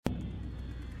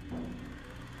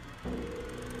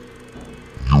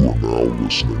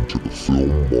listening to the Film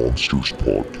Monsters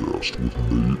podcast with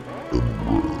Nate and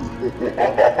Ray.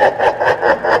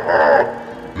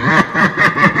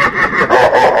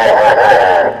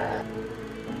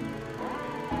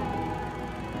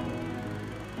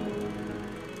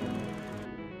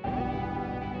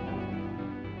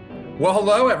 Well,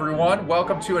 hello, everyone.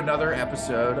 Welcome to another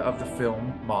episode of the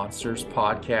Film Monsters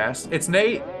podcast. It's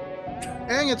Nate.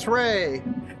 And it's Ray.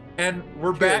 And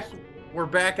we're Cheers. back. We're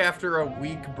back after a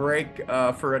week break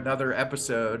for another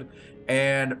episode.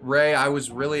 And Ray, I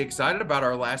was really excited about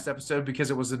our last episode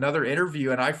because it was another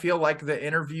interview, and I feel like the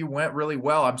interview went really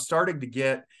well. I'm starting to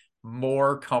get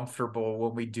more comfortable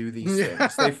when we do these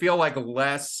things. They feel like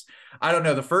less, I don't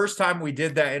know. The first time we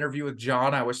did that interview with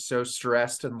John, I was so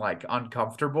stressed and like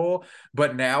uncomfortable,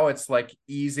 but now it's like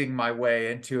easing my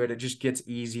way into it. It just gets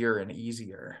easier and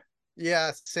easier.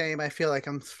 Yeah, same. I feel like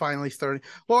I'm finally starting.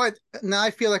 Well, now I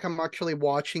feel like I'm actually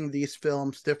watching these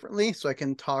films differently so I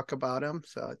can talk about them.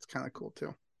 So it's kind of cool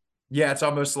too. Yeah, it's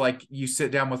almost like you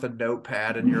sit down with a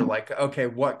notepad and you're like, okay,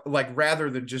 what, like, rather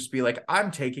than just be like,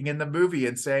 I'm taking in the movie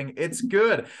and saying it's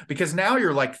good, because now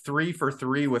you're like 3 for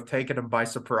 3 with taking them by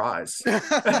surprise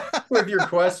with your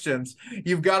questions.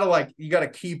 You've got to you got to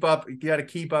keep up,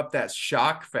 that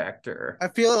shock factor. I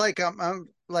feel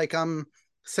like I'm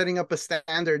setting up a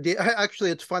standard.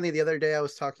 Actually, it's funny. The other day I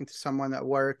was talking to someone at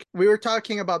work. We were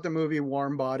talking about the movie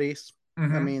Warm Bodies. I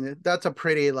mean, that's a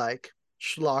pretty like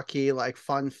schlocky, like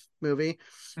fun movie.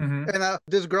 And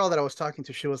this girl that I was talking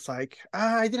to, she was like,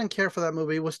 I didn't care for that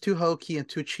movie. It was too hokey and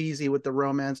too cheesy with the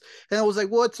romance. And I was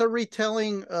like, well, it's a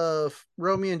retelling of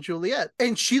Romeo and Juliet.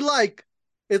 And she like,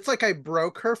 it's like I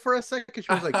broke her for a second.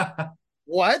 She was like,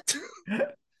 what?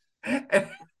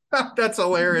 That's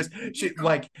hilarious. She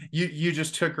like you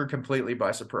just took her completely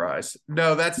by surprise.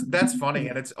 No, that's funny,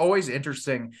 and it's always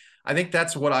interesting. I think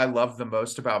that's what I love the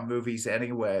most about movies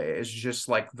anyway, is just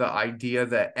like the idea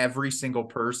that every single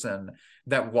person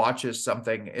that watches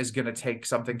something is going to take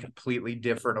something completely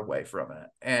different away from it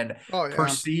and Oh yeah.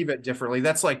 perceive it differently.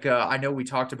 That's like I know we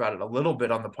talked about it a little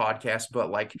bit on the podcast, but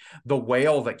like The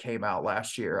Whale that came out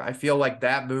last year, I feel like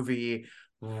that movie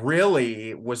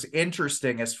really was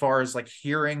interesting as far as like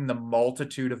hearing the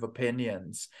multitude of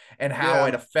opinions and how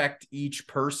it affect each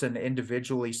person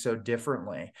individually so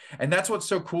differently. And that's what's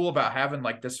so cool about having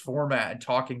like this format and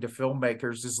talking to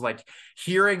filmmakers, is like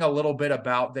hearing a little bit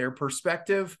about their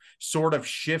perspective sort of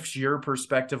shifts your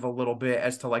perspective a little bit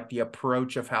as to like the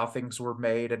approach of how things were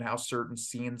made and how certain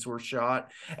scenes were shot,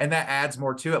 and that adds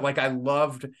more to it. Like I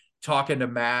loved talking to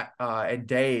Matt and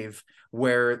Dave,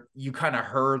 where you kind of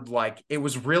heard like it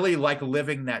was really like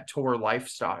living that tour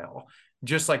lifestyle,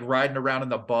 just like riding around in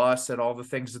the bus and all the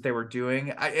things that they were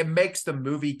doing. It makes the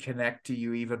movie connect to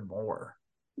you even more.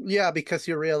 Yeah, because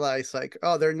you realize like,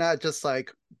 oh, they're not just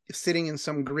like sitting in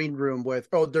some green room with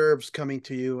hors d'oeuvres coming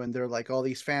to you and they're like all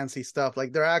these fancy stuff.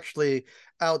 Like they're actually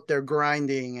out there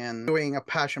grinding and doing a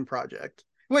passion project,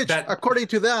 which That according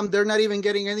to them, they're not even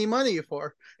getting any money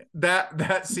for.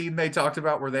 that scene they talked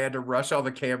about where they had to rush all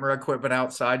the camera equipment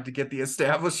outside to get the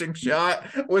establishing shot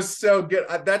was so good.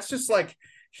 That's just like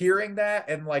hearing that,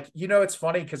 and like, you know, it's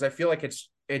funny because I feel like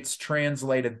it's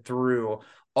translated through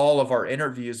all of our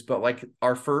interviews, but like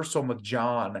our first one with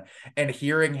John, and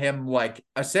hearing him like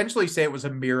essentially say it was a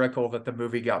miracle that the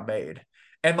movie got made.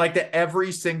 And like that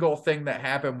every single thing that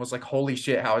happened was like, holy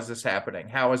shit, how is this happening?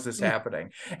 How is this happening?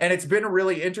 And it's been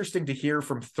really interesting to hear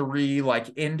from 3 like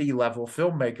indie level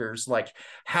filmmakers, like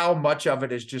how much of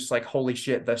it is just like, holy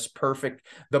shit,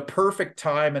 the perfect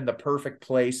time and the perfect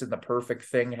place and the perfect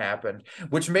thing happened,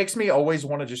 which makes me always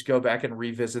want to just go back and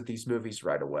revisit these movies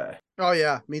right away. Oh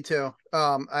yeah, me too.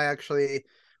 I actually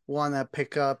want to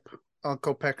pick up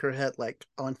Uncle Peckerhead like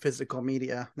on physical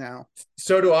media now.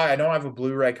 So do I. I don't have a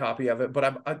Blu-ray copy of it,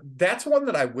 but that's one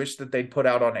that I wish that they'd put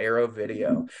out on Arrow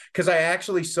Video, because I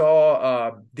actually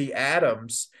saw the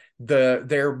Adams,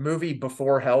 their movie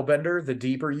before Hellbender, The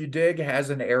Deeper You Dig, has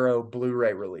an Arrow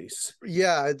Blu-ray release.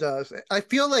 Yeah, it does. I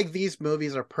feel like these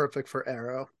movies are perfect for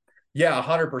Arrow. Yeah,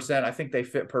 100%. I think they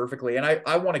fit perfectly, and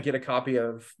I want to get a copy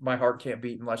of My Heart Can't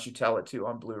Beat Unless You Tell It to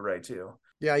on Blu-ray too,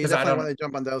 Yeah, you because I definitely want don't. to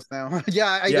jump on those now.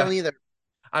 Yeah, I don't Yeah, either.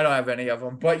 I don't have any of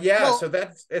them, but yeah. Well, So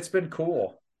it's been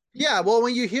cool. yeah, well,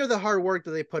 when you hear the hard work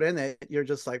that they put in it, you're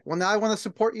just like, well, now I want to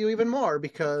support you even more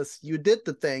because you did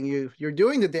the thing. You're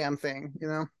doing the damn thing, you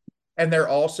know? And they're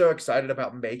also excited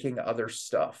about making other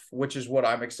stuff, which is what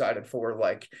I'm excited for.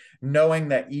 Like knowing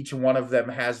that each one of them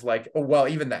has like, oh, well,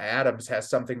 even the Adams has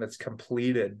something that's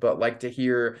completed, but like to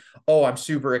hear, oh, I'm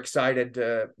super excited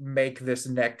to make this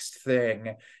next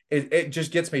thing. It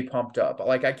just gets me pumped up.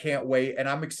 Like I can't wait. And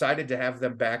I'm excited to have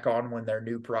them back on when their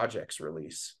new projects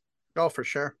release. Oh, for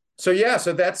sure.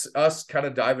 So that's us kind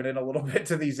of diving in a little bit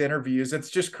to these interviews. It's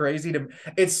just crazy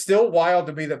it's still wild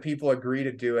to me that people agree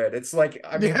to do it. It's like,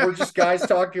 I mean, Yeah. we're just guys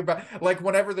talking about, like,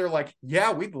 whenever they're like,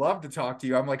 yeah, we'd love to talk to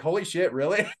you. I'm like, holy shit,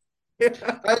 really?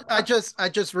 I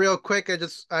just real quick,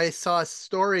 I saw a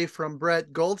story from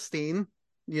Brett Goldstein,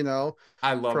 you know,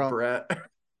 I love from Brett.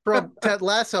 from Ted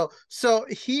Lasso. So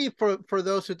he, for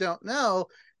those who don't know,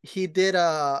 he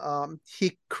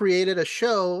created a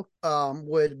show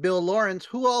with Bill Lawrence,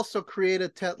 who also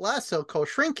created Ted Lasso, called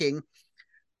Shrinking,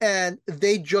 and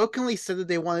they jokingly said that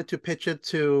they wanted to pitch it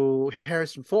to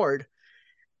Harrison Ford.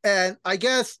 And I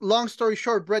guess, long story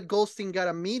short, Brett Goldstein got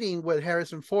a meeting with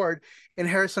Harrison Ford, and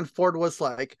Harrison Ford was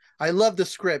like, "I love the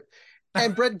script."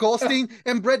 And Brett Goldstein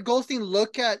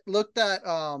looked at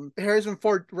Harrison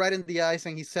Ford right in the eyes,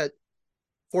 and he said,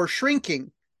 "For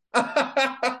Shrinking."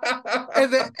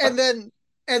 And then and then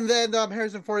and then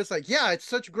Harrison Ford is like, "Yeah, it's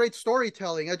such great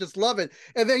storytelling. I just love it."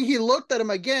 And then he looked at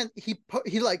him again.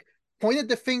 He like pointed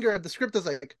the finger at the script, as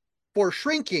like, "For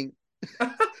Shrinking."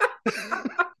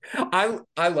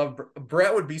 I love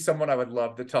Brett. Would be someone I would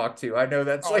love to talk to. I know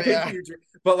that's Oh like a yeah. huge,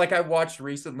 but like I watched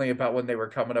recently about when they were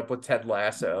coming up with Ted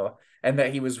Lasso and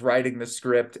that he was writing the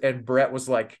script, and Brett was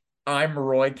like, "I'm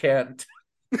Roy Kent."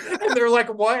 And they're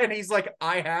like, "What?" And he's like,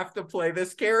 "I have to play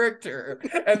this character."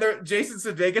 And Jason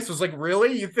Sudeikis was like,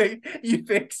 "Really? You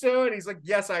think so?" And he's like,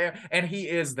 "Yes, I am." And he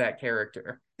is that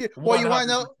character. Well,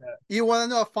 100%. you want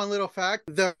to know a fun little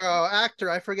fact? The actor,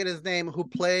 I forget his name, who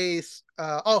plays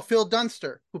Phil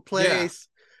Dunster, who Yeah. plays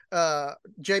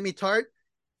Jamie Tart.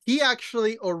 He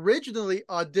actually originally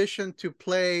auditioned to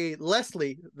play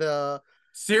Leslie. The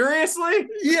Seriously?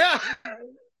 Yeah.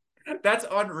 That's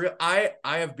unreal. I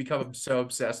have become so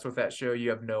obsessed with that show.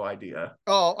 You have no idea.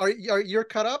 Oh, are you're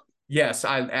caught up? Yes,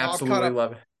 I Oh, I'm caught absolutely up.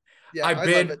 love it. Yeah, I've I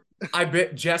love been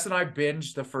it. Jess and I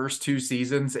binged the first two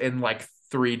seasons in like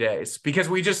 3 days because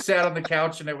we just sat on the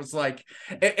couch and it was like,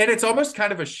 and it's almost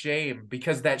kind of a shame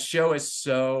because that show is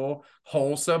so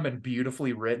wholesome and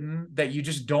beautifully written that you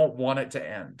just don't want it to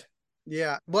end.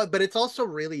 Yeah, but it's also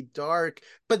really dark, Mhm.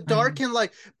 but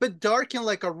dark in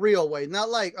like a real way, not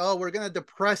like, oh, we're gonna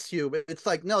depress you, but it's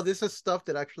like, no, this is stuff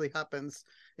that actually happens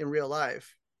in real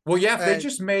life. Well, yeah, And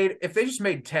if they just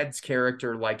made Ted's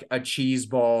character like a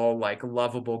cheeseball, like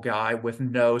lovable guy with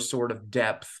no sort of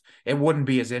depth, it wouldn't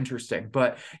be as interesting.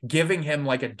 But giving him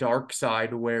like a dark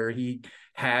side where he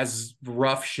has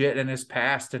rough shit in his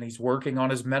past and he's working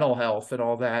on his mental health and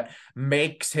all that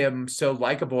makes him so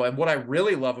likable. And what I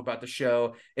really love about the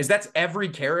show is that's every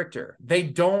character. They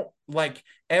don't like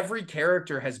every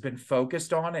character has been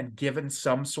focused on and given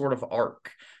some sort of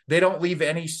arc. They don't leave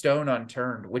any stone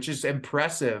unturned, which is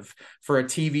impressive for a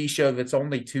TV show that's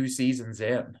only 2 seasons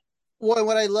in.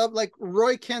 what I love, like,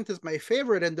 Roy Kent is my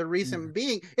favorite, and the reason Mm.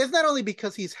 being is not only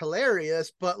because he's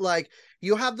hilarious, but like,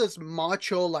 you have this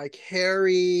macho, like,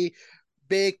 hairy,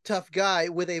 big, tough guy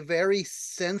with a very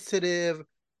sensitive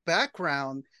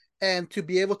background, and to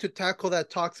be able to tackle that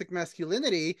toxic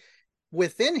masculinity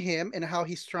within him, and how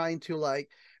he's trying to like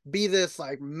be this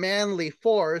like manly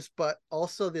force, but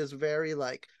also this very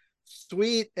like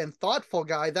sweet and thoughtful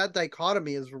guy. That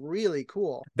dichotomy is really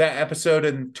cool. That episode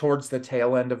and towards the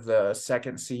tail end of the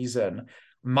second season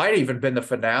might even been the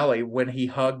finale when he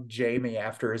hugged Jamie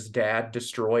after his dad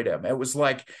destroyed him. It was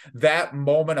like that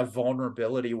moment of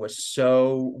vulnerability was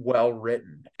so well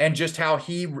written. And just how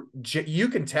you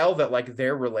can tell that like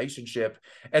their relationship,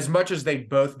 as much as they've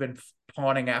both been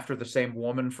pawning after the same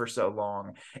woman for so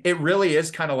long, it really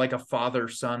is kind of like a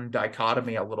father-son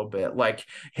dichotomy a little bit. Like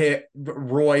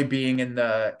Roy being in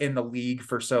the league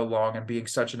for so long and being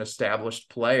such an established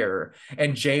player,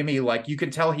 and Jamie, like you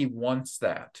can tell he wants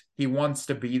that. He wants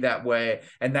to be that way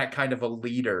and that kind of a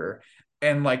leader.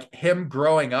 And like him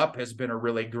growing up has been a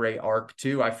really great arc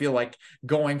too. I feel like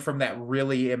going from that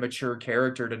really immature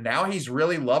character to now he's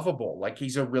really lovable. Like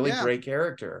he's a really Yeah, great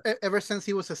character. ever since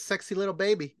he was a sexy little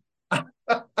baby.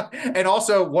 And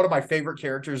also one of my favorite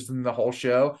characters in the whole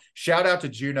show. Shout out to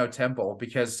Juno Temple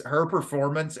because her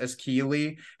performance as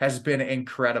Keeley has been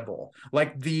incredible.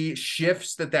 Like the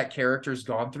shifts that character's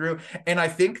gone through, and I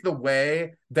think the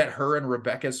way that her and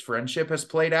Rebecca's friendship has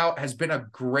played out has been a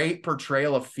great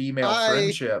portrayal of female I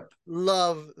friendship.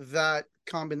 love that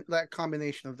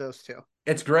combination of those two.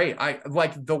 It's great. I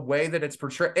like the way that it's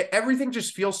portrayed. Everything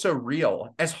just feels so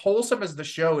real. As wholesome as the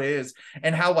show is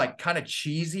and how like kind of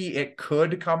cheesy it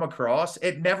could come across,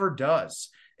 it never does.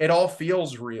 It all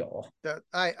feels real. That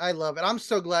I love it. I'm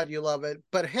so glad you love it.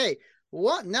 But hey,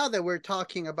 what now that we're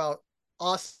talking about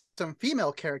awesome some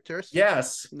female characters.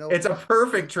 Yes, No, it's a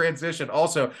perfect transition.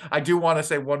 Also, I do want to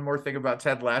say one more thing about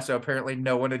Ted Lasso. Apparently,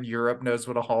 no one in Europe knows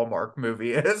what a Hallmark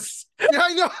movie is. yeah,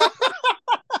 I know.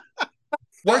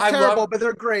 Well, They're I terrible, love but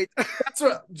they're great. that's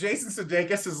what Jason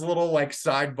Sudeikis' little like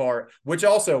sidebar, which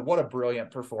also what a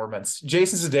brilliant performance.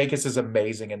 Jason Sudeikis is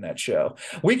amazing in that show.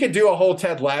 We could do a whole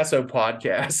Ted Lasso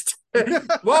podcast.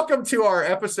 Welcome to our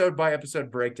episode by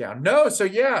episode breakdown. No, so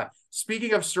yeah,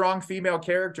 speaking of strong female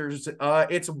characters,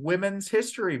 it's Women's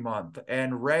History Month,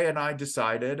 and Ray and I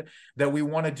decided that we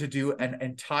wanted to do an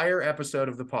entire episode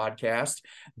of the podcast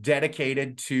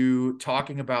dedicated to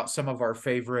talking about some of our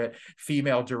favorite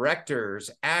female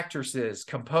directors, actresses,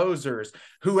 composers,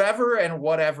 whoever and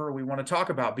whatever we want to talk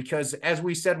about. Because as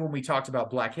we said when we talked about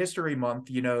Black History Month,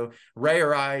 you know, Ray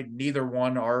or I, neither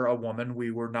one are a woman.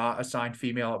 We were not assigned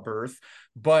female at birth.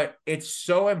 But it's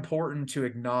so important to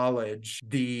acknowledge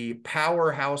the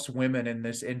powerhouse women in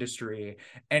this industry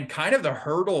and kind of the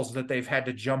hurdles that they've had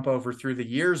to jump over through the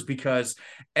years, because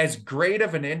as great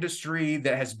of an industry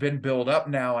that has been built up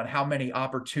now and how many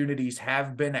opportunities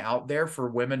have been out there for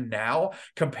women now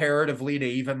comparatively to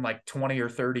even like 20 or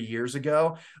 30 years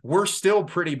ago, we're still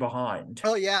pretty behind.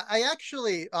 Oh yeah, I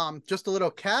actually just a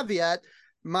little caveat,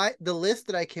 the list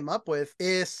that I came up with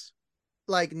is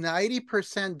like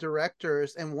 90%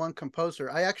 directors and one composer.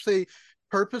 I actually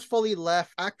purposefully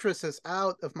left actresses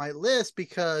out of my list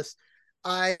because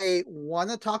I want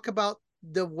to talk about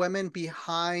the women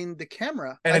behind the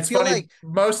camera. And I it's feel funny, like,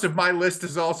 most of my list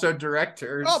is also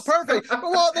directors. oh, perfect.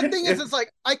 Well, the thing is, it's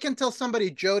like I can tell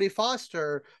somebody Jodie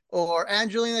Foster or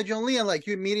Angelina Jolie, and like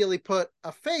you immediately put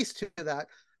a face to that.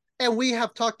 And we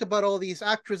have talked about all these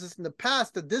actresses in the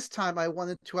past, that this time I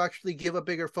wanted to actually give a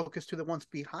bigger focus to the ones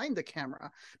behind the camera,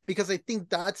 because I think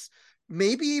that's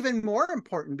maybe even more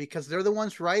important because they're the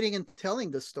ones writing and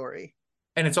telling the story.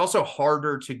 And it's also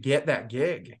harder to get that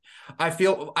gig. I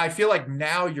feel like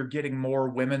now you're getting more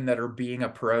women that are being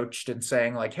approached and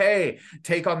saying like, hey,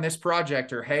 take on this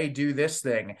project, or hey, do this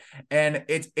thing. And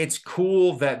it's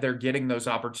cool that they're getting those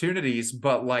opportunities,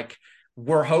 but like,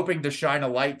 we're hoping to shine a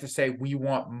light to say we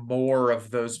want more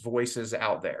of those voices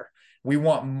out there. We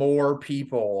want more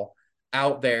people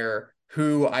out there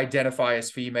who identify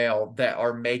as female that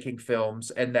are making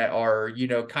films and that are, you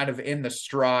know, kind of in the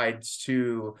strides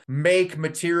to make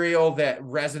material that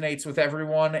resonates with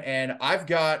everyone. And I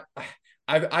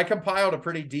compiled a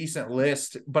pretty decent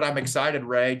list, but I'm excited.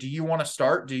 Ray, do you want to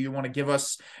start? Do you want to give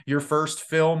us your first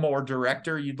film or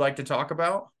director you'd like to talk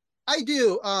about? I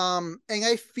do. And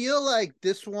I feel like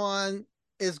this one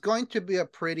is going to be a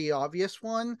pretty obvious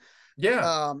one.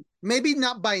 Yeah. Maybe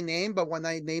not by name, but when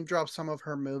I name drop some of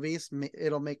her movies,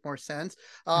 it'll make more sense.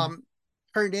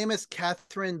 Her name is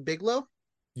Catherine Bigelow.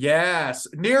 Yes.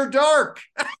 Near Dark.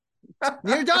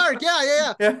 Near Dark.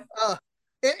 Yeah. Yeah.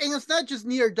 And it's not just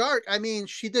Near Dark. I mean,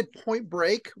 she did Point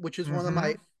Break, which is one of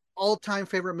my all-time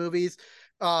favorite movies.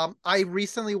 I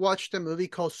recently watched a movie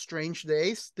called Strange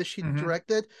Days that she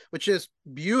directed, which is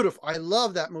beautiful. I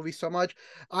love that movie so much.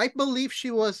 I believe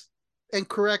she was, and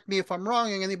correct me if I'm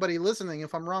wrong, and anybody listening,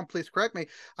 if I'm wrong, please correct me.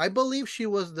 I believe she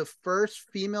was the first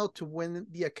female to win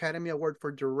the Academy Award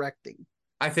for directing.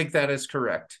 I think that is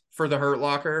correct. For The Hurt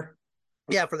Locker?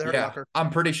 Yeah, for The Hurt Locker. I'm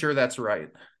pretty sure that's right.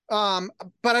 But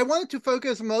I wanted to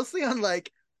focus mostly on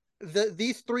like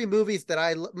these three movies that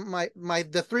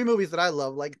the three movies that I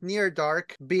love, like Near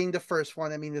Dark being the first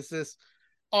one. I mean, it's this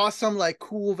awesome, like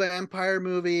cool vampire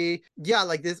movie. Yeah,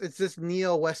 like it's this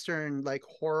neo-Western like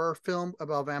horror film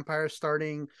about vampires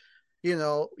starting, you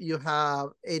know, you have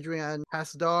Adrian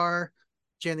Hasdar,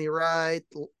 Jenny Wright,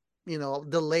 you know,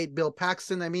 the late Bill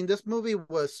Paxton. I mean, this movie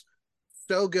was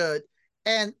so good.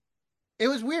 And it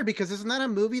was weird because it's not a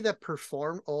movie that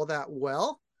performed all that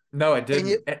well. No, it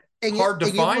didn't. Hard to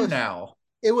find now.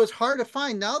 It was hard to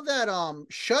find. Now that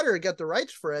Shudder got the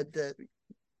rights for it, that,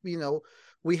 you know,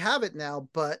 we have it now,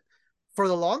 but for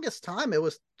the longest time it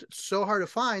was so hard to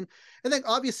find. And then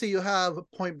obviously you have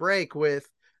Point Break with,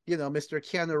 you know, Mr.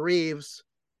 Keanu Reeves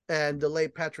and the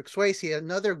late Patrick Swayze,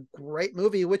 another great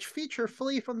movie which featured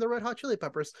Flea from the Red Hot Chili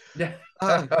Peppers.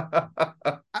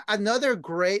 Another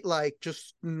great like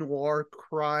just noir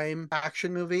crime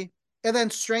action movie. And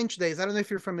then Strange Days. I don't know if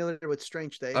you're familiar with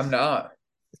Strange Days. I'm not.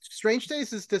 Strange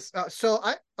Days is this. So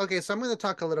I'm going to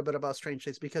talk a little bit about Strange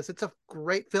Days because it's a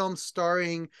great film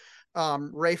starring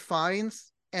Ray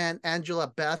Fiennes and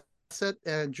Angela Bassett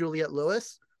and Juliette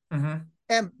Lewis. And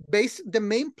the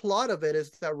main plot of it is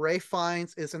that Ray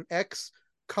Fiennes is an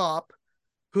ex-cop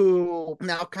who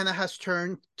now kind of has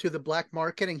turned to the black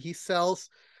market, and he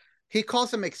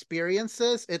calls them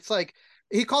experiences. It's like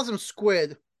he calls them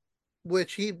squid.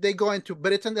 which they go into,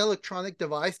 but it's an electronic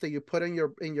device that you put in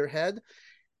your head,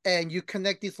 and you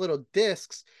connect these little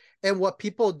discs. And what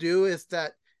people do is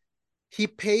that he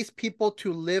pays people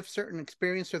to live certain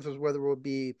experiences, whether it would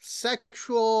be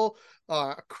sexual,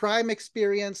 crime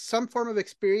experience, some form of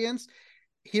experience.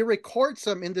 He records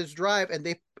them in this drive,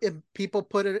 and people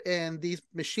put it in these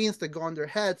machines that go on their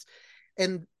heads,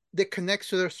 and that connects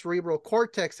to their cerebral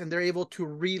cortex, and they're able to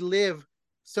relive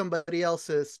somebody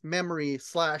else's memory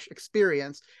 /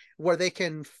 experience, where they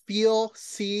can feel,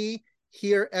 see,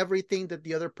 hear everything that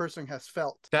the other person has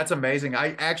felt. That's amazing.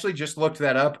 I actually just looked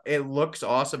that up. It looks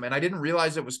awesome. And I didn't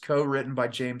realize it was co-written by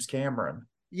James Cameron.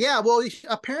 Yeah, well,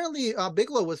 apparently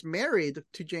Bigelow was married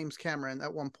to James Cameron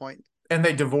at one point. And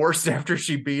they divorced after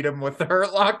she beat him with the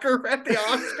Hurt Locker at the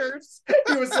Oscars.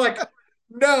 He was like,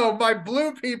 no, my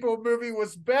Blue People movie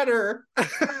was better.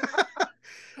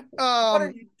 What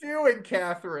are you doing,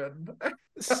 Catherine?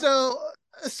 so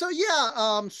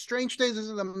yeah, Strange Days is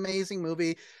an amazing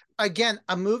movie. Again,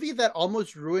 a movie that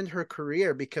almost ruined her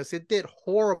career because it did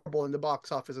horrible in the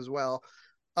box office as well.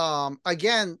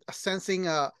 Again, sensing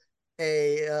a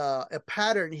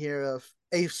pattern here of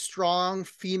a strong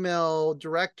female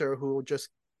director who just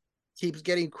keeps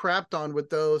getting crapped on with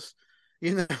those,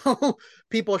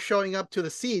 people showing up to the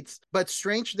seats. But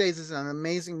Strange Days is an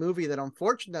amazing movie that,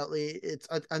 unfortunately, it's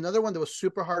another one that was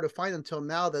super hard to find until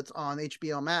now, that's on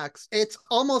HBO Max. It's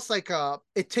almost like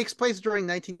it takes place during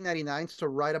 1999, so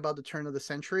right about the turn of the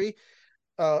century.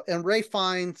 And Ray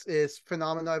Fiennes is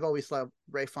phenomenal. I've always loved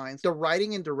Ray Fiennes. The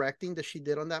writing and directing that she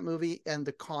did on that movie, and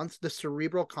the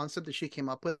cerebral concept that she came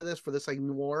up with for this like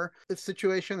noir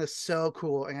situation is so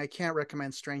cool. And I can't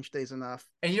recommend Strange Days enough.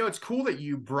 And it's cool that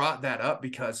you brought that up,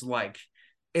 because like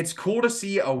it's cool to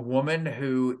see a woman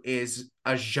who is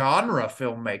a genre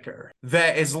filmmaker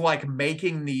that is like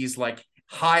making these like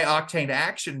high octane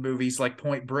action movies like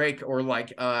Point Break, or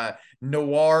like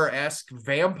noir-esque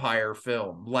vampire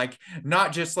film, like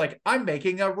not just like I'm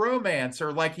making a romance,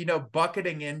 or like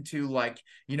bucketing into like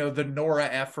the Nora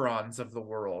Ephrons of the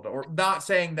world. Or not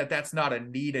saying that that's not a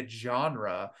needed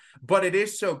genre, but it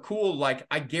is so cool. Like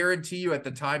I guarantee you, at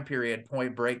the time period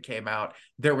Point Break came out,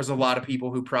 there was a lot of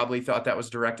people who probably thought that was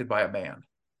directed by a man.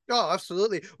 Oh,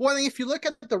 absolutely. Well, I mean, if you look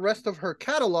at the rest of her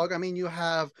catalog, I mean, you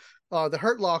have The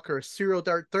Hurt Locker, Serial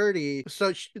Dark 30,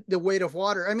 The Weight of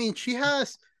Water. I mean, she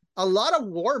has a lot of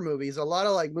war movies, a lot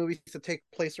of like movies that take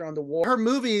place around the war. Her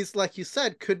movies, like you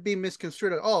said, could be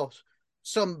misconstrued. Oh,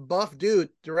 some buff dude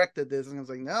directed this. And I was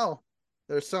like, no,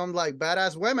 there's some like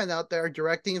badass women out there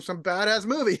directing some badass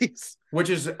movies. Which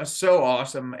is so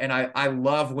awesome. And I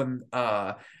love when,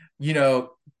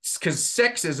 because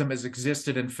sexism has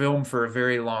existed in film for a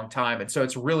very long time. And so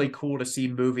it's really cool to see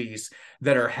movies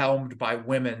that are helmed by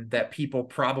women that people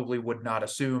probably would not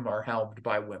assume are helmed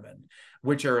by women,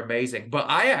 which are amazing. But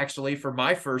I actually, for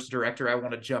my first director I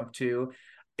want to jump to,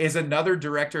 is another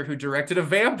director who directed a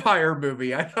vampire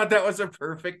movie. I thought that was a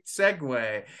perfect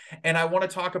segue. And I want to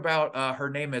talk about, her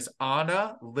name is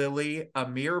Ana Lily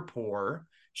Amirpour.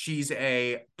 She's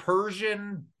a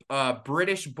Persian,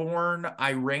 British-born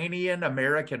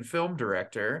Iranian-American film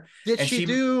director. Did she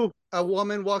do A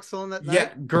Woman Walks Home at Night? Yeah,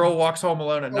 Girl Walks Home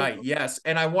Alone at Night, yes.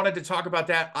 And I wanted to talk about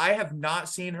that. I have not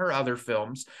seen her other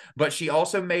films, but she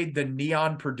also made the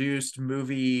Neon-produced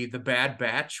movie The Bad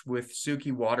Batch with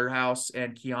Suki Waterhouse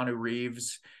and Keanu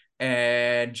Reeves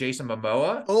and Jason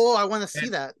Momoa. Oh, I want to see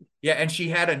that. Yeah, and she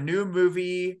had a new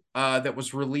movie that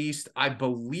was released, I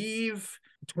believe,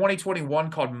 2021,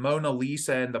 called Mona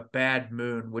Lisa and the Bad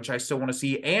Moon, which I still want to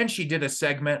see. And she did a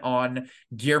segment on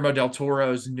Guillermo del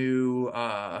Toro's new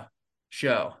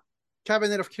show,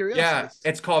 Cabinet of Curiosities. Yeah,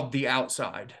 it's called The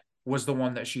Outside, was the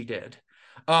one that she did.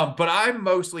 But I'm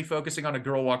mostly focusing on A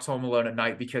Girl Walks Home Alone at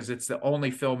Night because it's the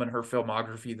only film in her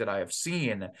filmography that I have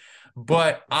seen.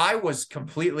 But I was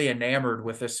completely enamored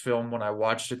with this film when I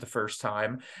watched it the first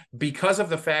time, because of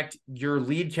the fact your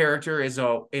lead character is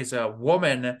a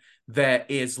woman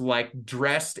that is like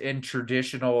dressed in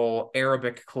traditional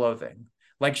Arabic clothing.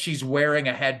 Like she's wearing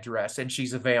a headdress and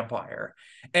she's a vampire.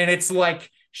 And it's like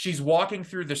she's walking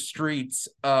through the streets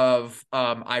of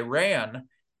Iran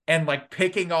and like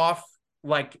picking off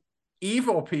like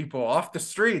evil people off the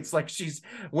streets. Like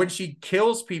when she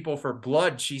kills people for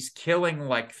blood, she's killing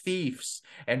like thieves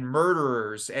and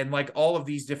murderers and like all of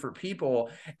these different people.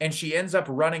 And she ends up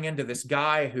running into this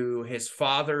guy who his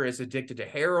father is addicted to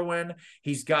heroin.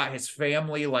 He's got his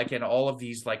family like in all of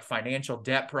these like financial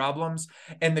debt problems.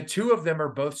 And the two of them are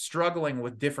both struggling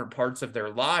with different parts of their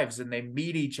lives, and they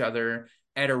meet each other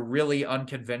at a really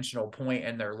unconventional point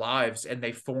in their lives, and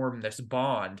they form this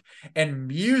bond. And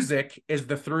music is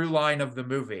the through line of the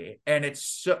movie, and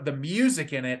the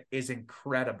music in it is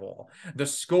incredible. The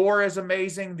score is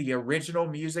amazing. The original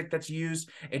music that's used,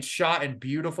 it's shot in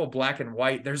beautiful black and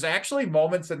white. There's actually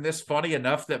moments in this, funny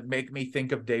enough, that make me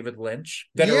think of David Lynch,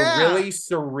 that are really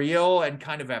surreal and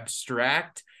kind of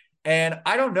abstract. And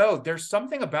I don't know, there's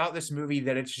something about this movie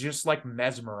that it's just like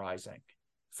mesmerizing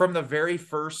from the very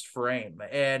first frame.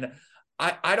 And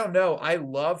I don't know. I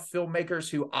love filmmakers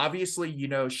who obviously,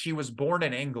 she was born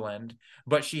in England,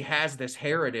 but she has this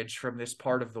heritage from this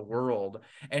part of the world.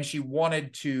 And she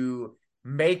wanted to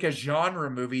make a genre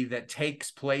movie that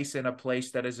takes place in a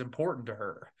place that is important to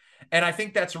her. And I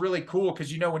think that's really cool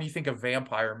because, when you think of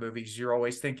vampire movies, you're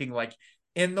always thinking like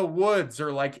in the woods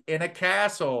or like in a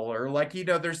castle or like,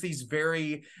 there's these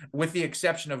very, with the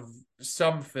exception of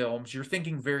some films, you're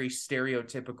thinking very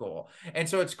stereotypical. And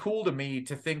so it's cool to me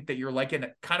to think that you're like in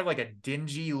a kind of like a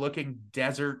dingy looking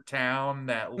desert town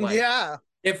that like,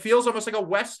 it feels almost like a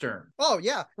Western. Oh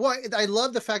yeah. Well, I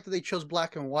love the fact that they chose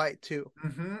black and white too.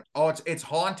 Mm-hmm. Oh, it's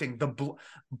haunting. The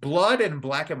blood in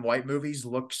black and white movies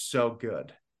look so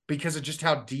good because of just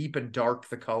how deep and dark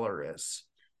the color is.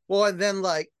 Well, and then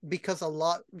like, because a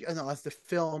lot, as the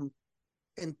film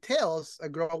entails, a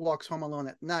girl walks home alone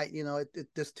at night,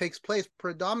 this takes place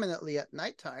predominantly at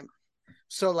nighttime.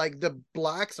 So like the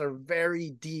blacks are very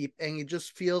deep, and it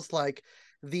just feels like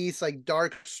these like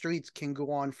dark streets can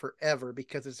go on forever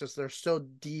because it's just, they're so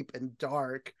deep and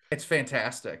dark. It's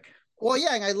fantastic. Well,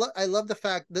 yeah, and I love the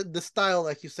fact that the style,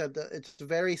 like you said, it's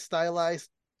very stylized,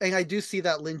 and I do see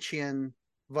that Lynchian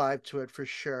vibe to it for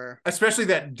sure, especially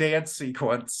that dance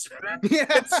sequence. Yeah.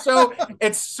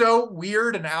 It's so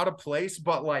weird and out of place,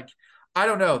 but like, I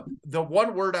don't know, the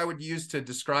one word I would use to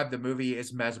describe the movie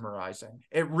is mesmerizing.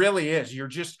 It really is. You're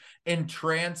just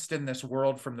entranced in this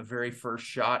world from the very first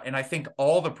shot, and I think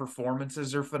all the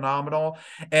performances are phenomenal.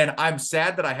 And I'm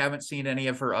sad that I haven't seen any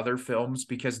of her other films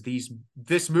because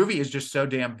this movie is just so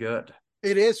damn good.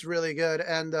 It is really good.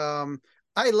 And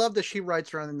I love that she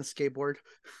rides around in the skateboard.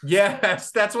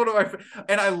 Yes, that's one of my,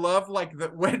 and I love like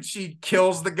when she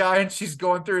kills the guy and she's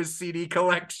going through his CD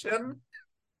collection.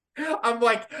 I'm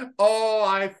like, oh,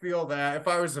 I feel that. If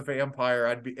I was a vampire,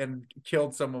 and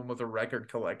killed someone with a record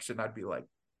collection, I'd be like,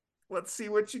 let's see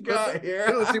what you got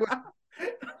here.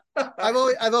 I've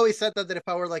always said that if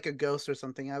I were like a ghost or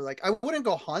something, I wouldn't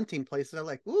go haunting places. I'm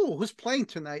like, ooh, who's playing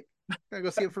tonight? I'm gonna go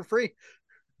see it for free.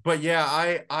 But yeah,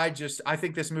 I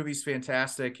think this movie's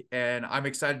fantastic, and I'm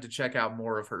excited to check out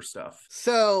more of her stuff.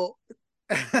 So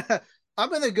I'm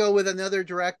gonna go with another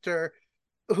director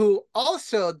who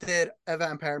also did a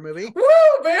vampire movie. Woo!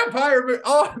 Vampire movie.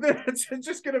 Oh, it's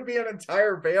just gonna be an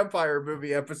entire vampire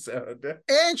movie episode.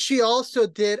 And she also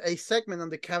did a segment on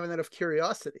the Cabinet of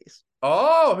Curiosities.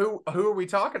 Oh, who are we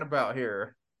talking about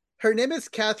here? Her name is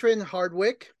Catherine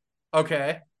Hardwicke.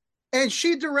 Okay. And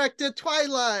she directed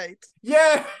Twilight.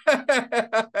 Yeah.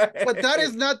 But that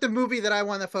is not the movie that I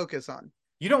want to focus on.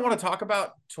 You don't want to talk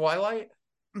about Twilight?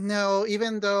 No,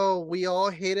 even though we all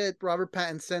hated Robert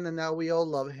Pattinson and now we all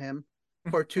love him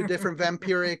for two different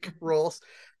vampiric roles.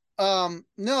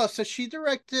 No, so she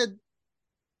directed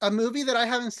a movie that I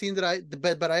haven't seen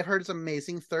but I heard is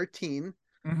amazing, 13.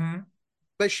 Mm-hmm.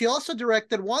 But she also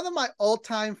directed one of my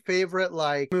all-time favorite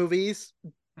movies.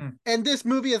 And this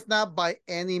movie is not by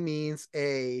any means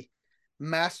a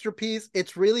masterpiece.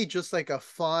 It's really just like a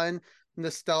fun,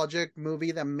 nostalgic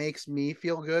movie that makes me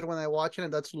feel good when I watch it,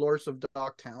 and that's Lords of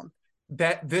Dogtown.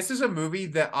 This is a movie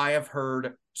that I have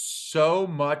heard so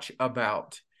much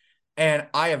about, and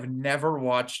I have never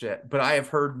watched it, but I have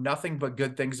heard nothing but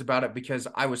good things about it because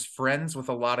I was friends with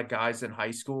a lot of guys in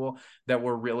high school that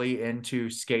were really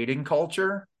into skating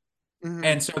culture. Mm-hmm.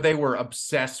 And so they were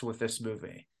obsessed with this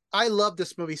movie. I love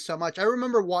this movie so much. I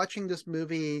remember watching this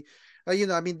movie,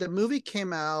 the movie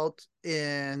came out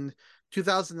in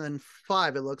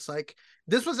 2005, it looks like.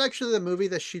 This was actually the movie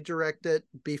that she directed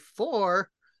before.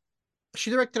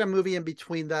 She directed a movie in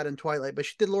between that and Twilight, but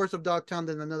she did Lords of Dogtown,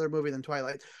 then another movie, then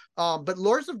Twilight. But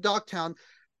Lords of Dogtown,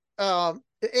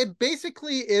 it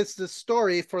basically is the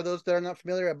story, for those that are not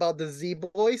familiar, about the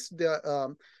Z-Boys.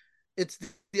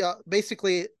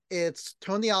 Basically it's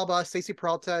Tony Alba, Stacey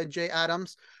Peralta, and Jay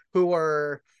Adams, who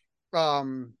were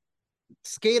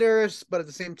skaters, but at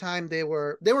the same time they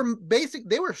were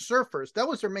surfers. That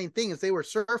was their main thing, is they were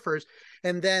surfers.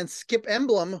 And then Skip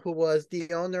Emblem, who was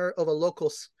the owner of a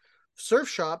local surf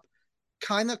shop,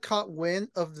 kind of caught wind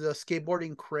of the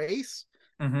skateboarding craze,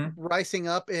 rising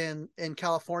up in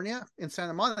California, in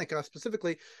Santa Monica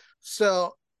specifically.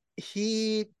 So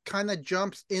he kind of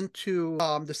jumps into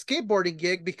the skateboarding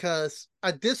gig because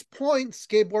at this point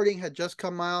skateboarding had just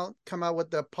come out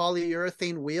with the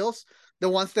polyurethane wheels, the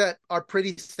ones that are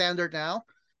pretty standard now.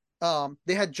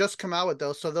 They had just come out with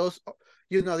those, so those,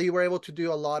 you were able to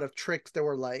do a lot of tricks that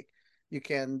were like, you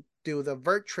can do the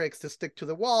vert tricks to stick to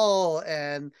the wall.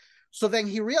 And so then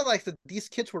he realized that these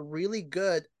kids were really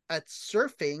good at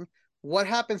surfing. What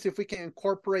happens if we can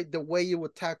incorporate the way you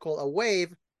would tackle a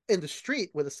wave in the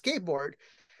street with a skateboard?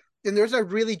 And there's a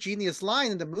really genius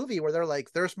line in the movie where they're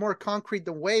like, there's more concrete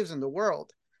than waves in the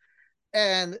world.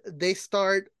 And they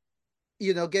start,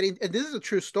 getting, and this is a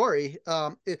true story.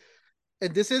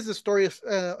 And this is the story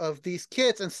of these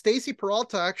kids. And Stacy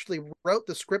Peralta actually wrote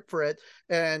the script for it.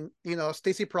 And,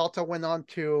 Stacy Peralta went on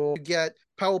to get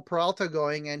Powell Peralta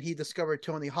going, and he discovered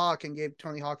Tony Hawk and gave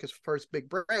Tony Hawk his first big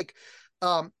break.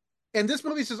 And this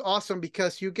movie is awesome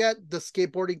because you get the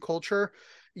skateboarding culture,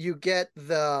 you get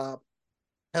the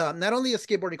not only the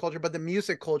skateboarding culture but the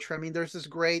music culture. I mean, there's this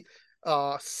great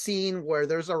scene where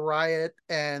there's a riot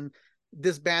and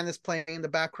this band is playing in the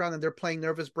background and they're playing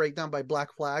Nervous Breakdown by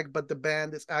Black Flag, but the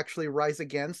band is actually Rise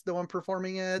Against, the one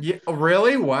performing it. Yeah,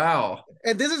 really? Wow.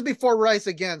 And this is before Rise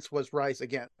Against was Rise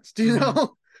Against,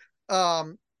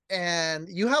 and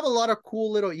you have a lot of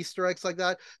cool little Easter eggs like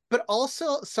that. But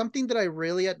also something that I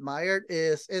really admired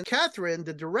is, and Catherine,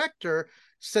 the director,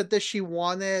 said that she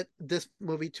wanted this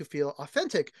movie to feel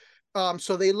authentic.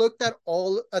 So they looked at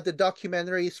all of the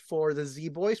documentaries for the Z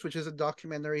Boys, which is a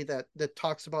documentary that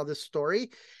talks about this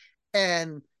story.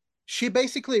 And she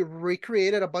basically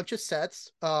recreated a bunch of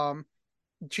sets.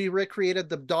 She recreated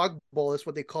the dog bowl, is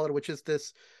what they call it, which is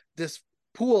this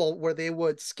pool where they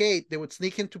would skate. They would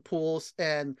sneak into pools,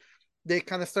 and they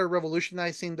kind of started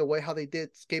revolutionizing the way how they did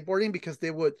skateboarding, because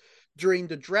they would, during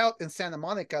the drought in Santa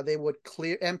Monica, they would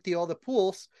empty all the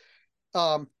pools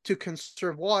to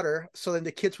conserve water. So then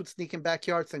the kids would sneak in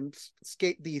backyards and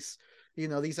skate these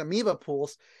amoeba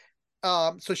pools.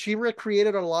 So she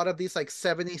recreated a lot of these like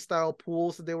 70s style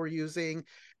pools that they were using.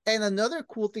 And another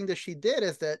cool thing that she did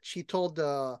is that she told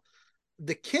the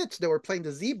kids that were playing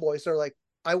the Z Boys, they're like,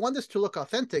 I want this to look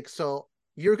authentic, so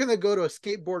you're gonna go to a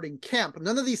skateboarding camp.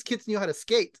 None of these kids knew how to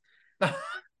skate.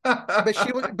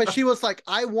 but she was like,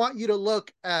 I want you to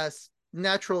look as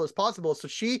natural as possible. So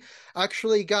she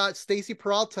actually got Stacy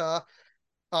Peralta,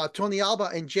 Tony Alba,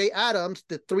 and Jay Adams,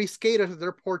 the three skaters that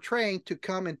they're portraying, to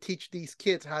come and teach these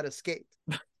kids how to skate.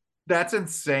 That's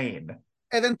insane.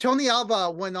 And then Tony Alba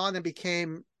went on and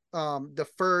became the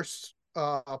first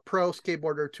pro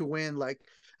skateboarder to win like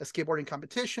a skateboarding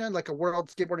competition, like a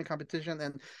world skateboarding competition.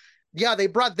 And yeah, they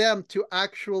brought them to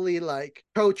actually like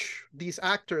coach these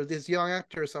young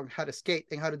actors, on how to skate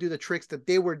and how to do the tricks that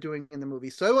they were doing in the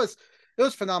movie. So it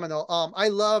was phenomenal. I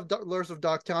loved Lords of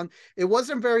Dogtown. It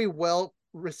wasn't very well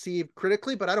received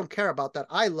critically, but I don't care about that.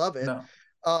 I love it.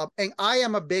 No. And I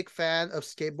am a big fan of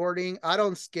skateboarding. I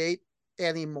don't skate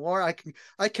anymore.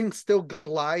 I can still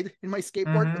glide in my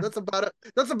skateboard, but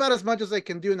that's about as much as I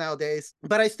can do nowadays.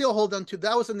 But I still hold on to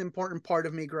that. Was an important part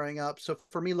of me growing up. So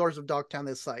for me, Lords of Dogtown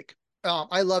is like,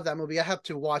 I love that movie. I have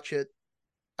to watch it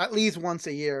at least once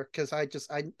a year because I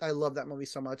love that movie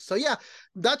so much. So yeah,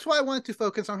 that's why I wanted to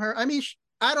focus on her. I mean,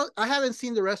 I haven't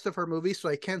seen the rest of her movies, so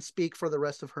I can't speak for the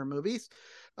rest of her movies.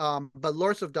 But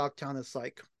Lords of Dogtown is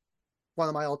like one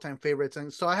of my all-time favorites,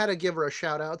 and so I had to give her a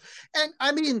shout out. And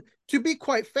I mean, to be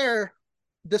quite fair,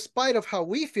 despite of how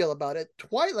we feel about it,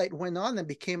 Twilight went on and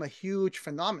became a huge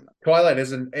phenomenon. Twilight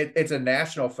it's a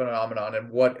national phenomenon, and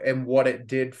what it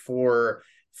did for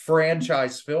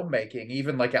franchise filmmaking,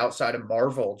 even like outside of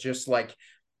Marvel, just like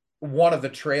one of the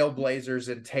trailblazers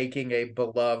in taking a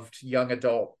beloved young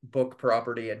adult book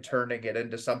property and turning it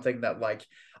into something that, like,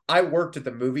 I worked at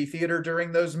the movie theater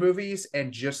during those movies,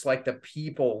 and just like the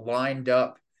people lined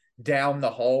up down the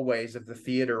hallways of the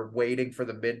theater waiting for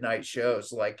the midnight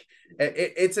shows, like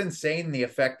it's insane the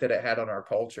effect that it had on our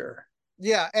culture.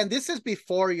 Yeah, and this is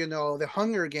before, the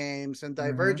Hunger Games and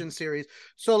Divergent series.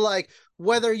 So like,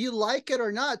 whether you like it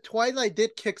or not, Twilight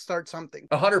did kickstart something.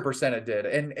 100% it did.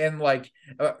 And like,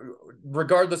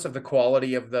 regardless of the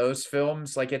quality of those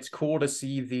films, like, it's cool to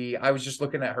see I was just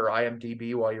looking at her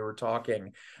IMDb while you were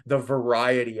talking, the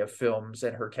variety of films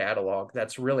in her catalog.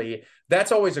 That's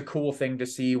always a cool thing to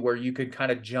see, where you could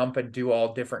kind of jump and do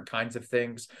all different kinds of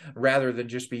things rather than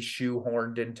just be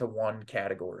shoehorned into one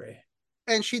category.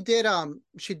 And she did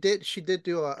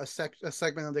do a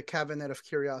segment of the Cabinet of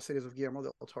Curiosities of Guillermo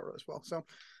del Toro as well. So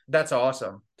that's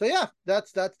awesome. So yeah,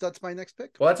 that's my next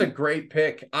pick. Well, that's a great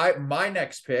pick. My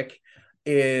next pick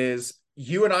is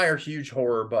you and I are huge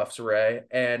horror buffs, Ray,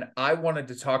 and I wanted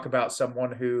to talk about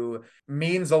someone who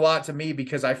means a lot to me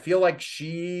because I feel like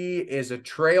she is a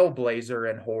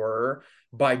trailblazer in horror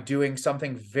by doing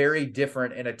something very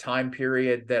different in a time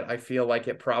period that I feel like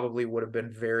it probably would have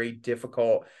been very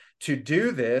difficult to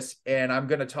do this. And I'm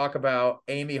going to talk about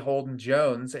Amy Holden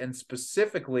Jones and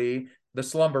specifically the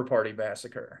Slumber Party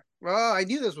Massacre. Oh, I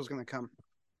knew this was going to come.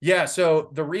 Yeah,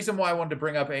 so the reason why I wanted to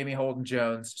bring up Amy Holden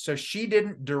Jones, so she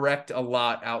didn't direct a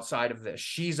lot outside of this.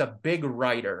 She's a big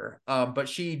writer, but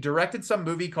she directed some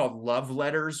movie called Love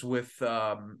Letters with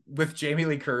Jamie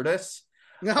Lee Curtis.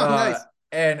 No, nice.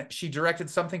 And she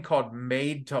directed something called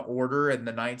Made to Order in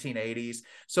the 1980s.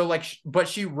 So like, but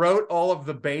she wrote all of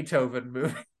the Beethoven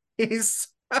movies.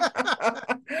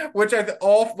 Which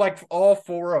all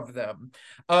four of them.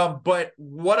 But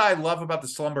what I love about the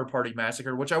Slumber Party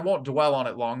Massacre, which I won't dwell on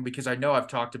it long because I know I've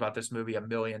talked about this movie a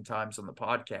million times on the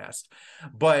podcast,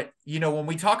 but when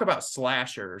we talk about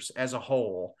slashers as a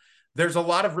whole, there's a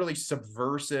lot of really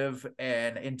subversive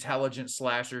and intelligent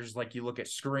slashers. Like you look at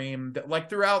Scream, like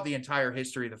throughout the entire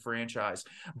history of the franchise.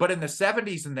 But in the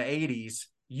 70s and the 80s,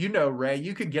 Ray,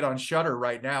 you could get on Shudder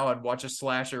right now and watch a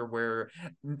slasher where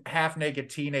half-naked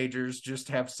teenagers just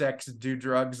have sex, do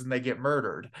drugs, and they get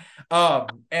murdered.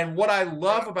 And what I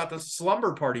love about the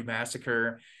Slumber Party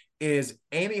Massacre is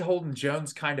Amy Holden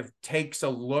Jones kind of takes a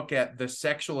look at the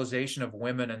sexualization of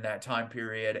women in that time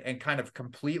period and kind of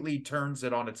completely turns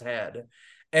it on its head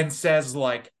and says,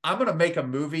 like, I'm going to make a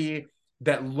movie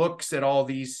that looks at all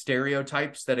these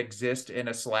stereotypes that exist in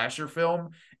a slasher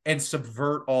film and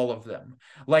subvert all of them.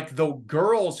 Like the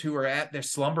girls who are at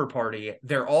this slumber party,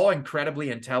 they're all incredibly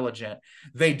intelligent.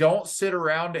 They don't sit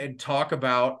around and talk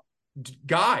about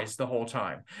guys the whole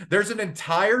time. There's an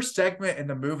entire segment in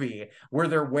the movie where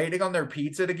they're waiting on their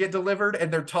pizza to get delivered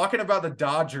and they're talking about the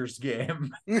Dodgers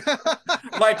game.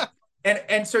 Like,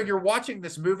 and so you're watching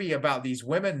this movie about these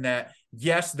women that,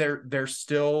 yes, they're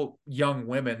still young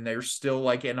women. They're still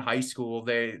like in high school.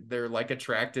 They're like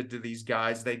attracted to these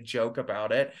guys. They joke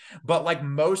about it, but like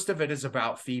most of it is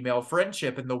about female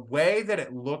friendship and the way that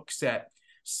it looks at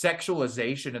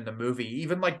sexualization in the movie,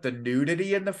 even like the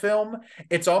nudity in the film,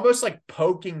 it's almost like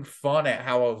poking fun at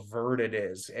how overt it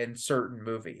is in certain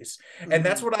movies. And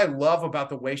that's what I love about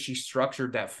the way she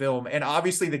structured that film. And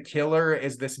obviously the killer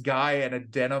is this guy in a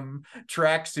denim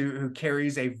tracksuit who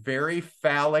carries a very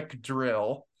phallic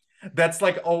drill that's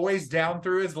like always down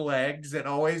through his legs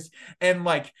and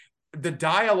like the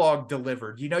dialogue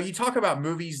delivered. You talk about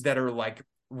movies that are like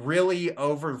really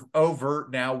overt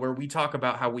now, where we talk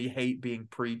about how we hate being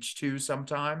preached to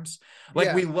sometimes.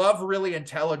 Like we love really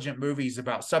intelligent movies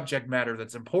about subject matter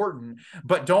that's important,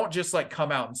 but don't just like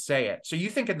come out and say it. So you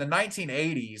think in the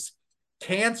 1980s,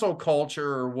 cancel culture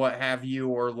or what have you,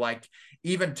 or like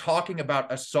even talking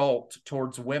about assault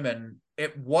towards women,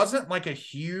 it wasn't like a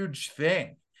huge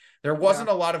thing. There wasn't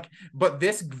a lot of, but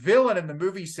this villain in the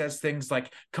movie says things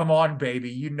like, "Come on, baby,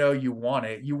 you want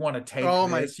it. You want to take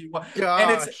this. You want,"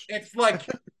 and it's like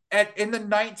in the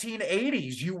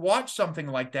 1980s, you watch something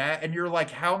like that, and you're like,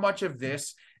 how much of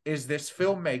this is this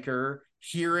filmmaker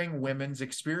hearing women's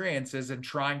experiences and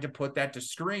trying to put that to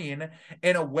screen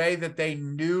in a way that they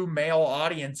knew male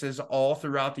audiences all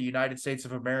throughout the United States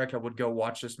of America would go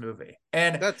watch this movie.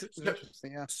 And that's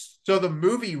interesting. Yeah. So the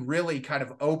movie really kind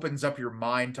of opens up your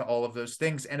mind to all of those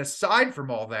things. And aside from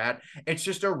all that, it's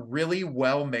just a really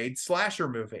well-made slasher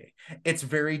movie. It's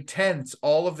very tense.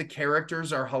 All of the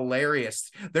characters are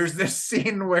hilarious. There's this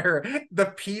scene where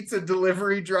the pizza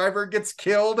delivery driver gets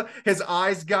killed. His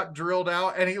eyes got drilled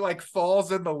out and he like falls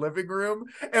in the living room,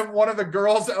 and one of the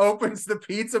girls opens the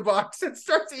pizza box and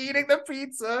starts eating the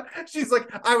pizza. She's like,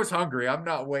 "I was hungry, I'm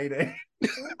not waiting."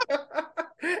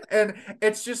 And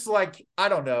it's just like, I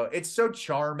don't know, it's so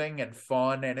charming and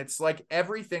fun, and it's like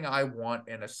everything I want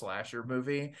in a slasher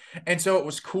movie. And so it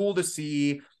was cool to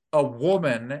see a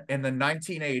woman in the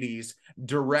 1980s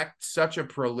direct such a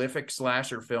prolific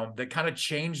slasher film that kind of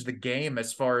changed the game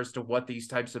as far as to what these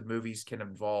types of movies can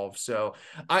involve. So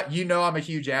I'm a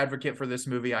huge advocate for this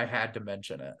movie. I had to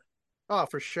mention it. Oh,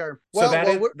 for sure.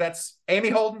 That's Amy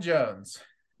Holden Jones.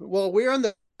 Well, we're in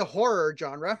the horror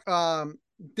genre.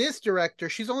 This director,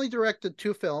 she's only directed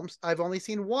 2 films. I've only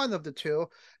seen one of the 2.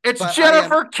 It's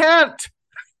Jennifer Kent.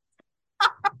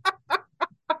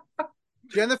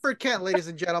 Jennifer Kent, ladies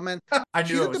and gentlemen. I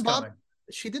knew it was coming.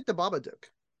 She did the Babadook.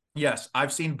 Yes,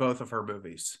 I've seen both of her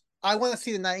movies. I want to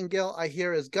see The Nightingale. I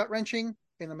hear is gut-wrenching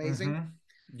and amazing. Mm-hmm.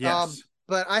 Yes.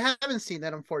 But I haven't seen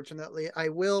that, unfortunately. I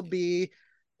will be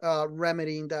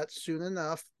remedying that soon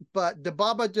enough. But The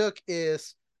Babadook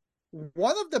is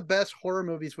one of the best horror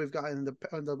movies we've gotten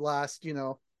in the last,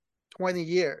 20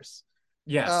 years.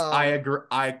 Yes, I Um, agree.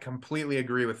 I completely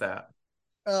agree with that.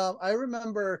 I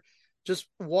remember just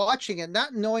watching it,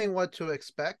 not knowing what to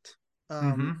expect.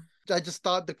 Um, Hmm. I just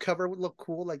thought the cover would look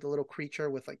cool, like the little creature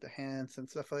with like the hands and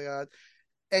stuff like that.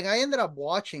 And I ended up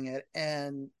watching it,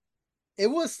 and it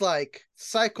was like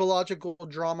psychological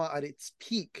drama at its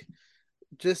peak.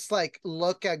 Just like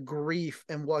look at grief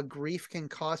and what grief can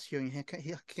cost you, and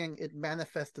it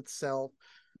manifest itself.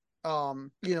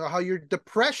 How your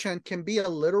depression can be a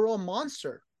literal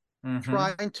monster Hmm.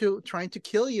 trying to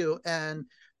kill you, and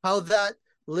how that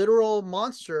literal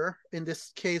monster, in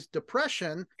this case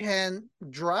depression, can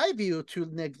drive you to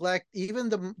neglect even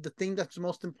the thing that's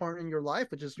most important in your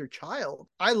life, which is your child.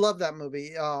 I love that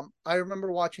movie. I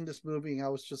remember watching this movie and I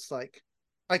was just like,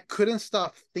 I couldn't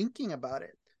stop thinking about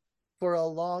it for a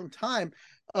long time.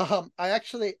 I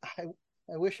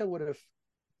wish I would have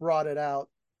brought it out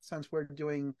since we're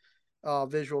doing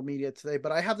visual media today,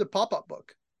 but I have the pop-up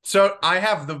book. So I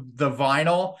have the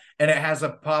vinyl, and it has a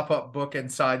pop-up book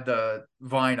inside the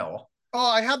vinyl. Oh,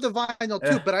 I have the vinyl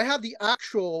Eh. too, but I have the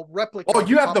actual replica Oh, of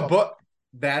the you have the pop-up book. book.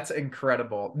 That's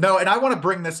incredible. No, and I want to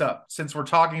bring this up since we're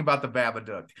talking about the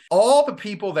Babadook. All the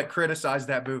people that criticize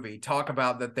that movie talk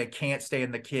about that they can't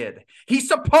stand the kid. He's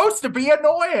supposed to be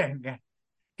annoying. Oh,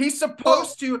 He's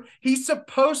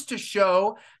supposed to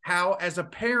show how as a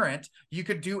parent you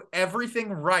could do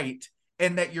everything right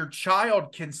and that your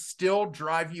child can still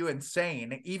drive you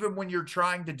insane even when you're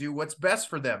trying to do what's best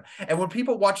for them. And when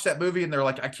people watch that movie and they're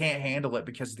like, I can't handle it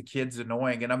because the kid's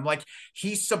annoying, and I'm like,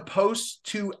 he's supposed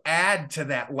to add to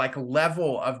that like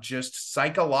level of just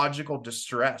psychological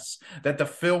distress that the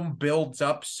film builds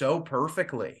up so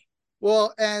perfectly.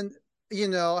 well, and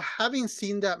having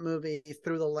seen that movie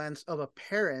through the lens of a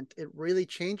parent, it really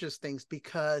changes things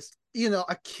because,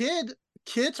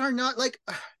 kids are not like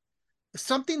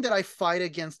something that I fight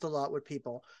against a lot with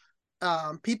people.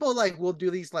 People like will do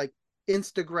these like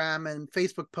Instagram and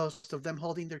Facebook posts of them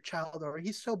holding their child, or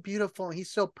he's so beautiful and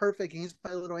he's so perfect and he's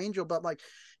my little angel. But like,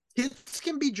 kids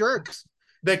can be jerks.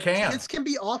 They can. Kids can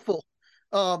be awful.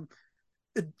 Um,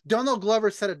 Donald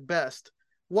Glover said it best.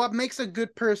 What makes a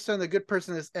good person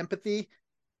is empathy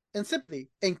and sympathy.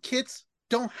 And kids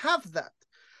don't have that.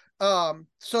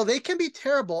 So they can be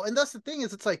terrible. And that's the thing,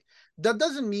 is it's like, that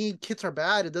doesn't mean kids are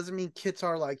bad. It doesn't mean kids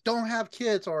are like, don't have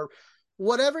kids, or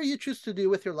whatever you choose to do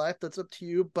with your life, that's up to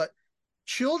you. But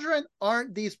children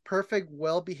aren't these perfect,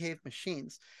 well-behaved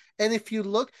machines. And if you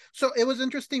look, so it was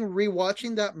interesting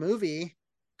rewatching that movie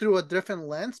through a different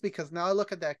lens, because now I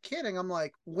look at that kid and I'm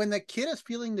like, when the kid is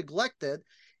feeling neglected,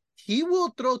 he will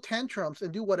throw tantrums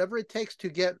and do whatever it takes to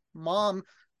get mom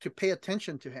to pay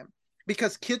attention to him,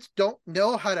 because kids don't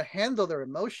know how to handle their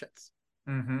emotions.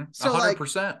 Mm-hmm. So like,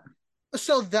 100%.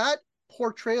 so that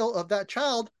portrayal of that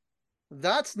child,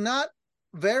 that's not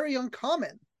very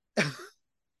uncommon.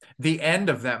 The end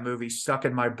of that movie stuck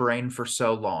in my brain for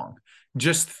so long.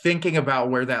 Just thinking about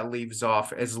where that leaves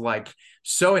off is like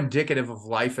so indicative of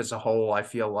life as a whole, I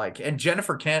feel like. And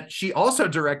Jennifer Kent, she also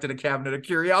directed a Cabinet of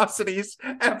Curiosities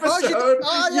Oh, episode.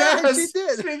 yeah, she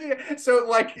Yes. did. So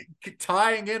like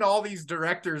tying in all these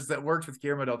directors that worked with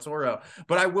Guillermo del Toro.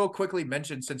 But I will quickly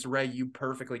mention, since Ray, you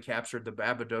perfectly captured the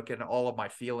Babadook and all of my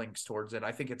feelings towards it.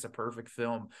 I think it's a perfect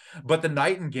film. But the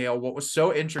Nightingale, what was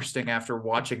so interesting after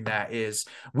watching that is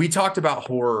we talked about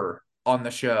horror on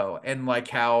the show, and like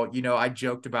how, I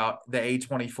joked about the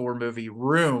A24 movie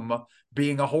Room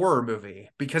being a horror movie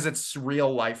because it's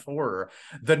real life horror.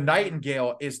 The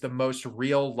Nightingale is the most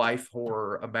real life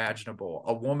horror imaginable.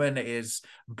 A woman is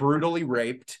brutally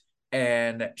raped,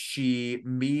 and she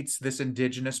meets this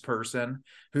indigenous person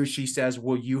who she says,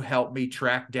 will you help me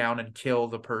track down and kill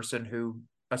the person who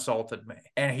assaulted me?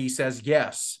 And he says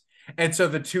yes. And so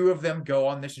the two of them go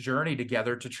on this journey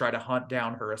together to try to hunt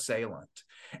down her assailant.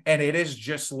 And it is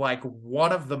just like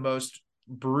one of the most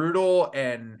brutal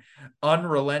and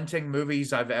unrelenting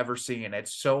movies I've ever seen.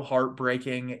 It's so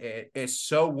heartbreaking. It is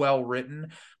so well written.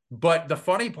 But the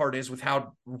funny part is with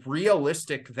how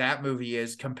realistic that movie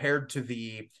is compared to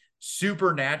the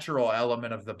supernatural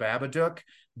element of the Babadook.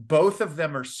 Both of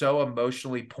them are so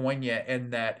emotionally poignant in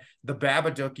that the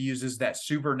Babadook uses that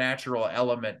supernatural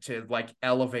element to like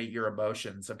elevate your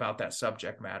emotions about that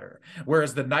subject matter.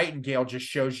 Whereas the Nightingale just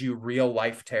shows you real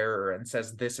life terror and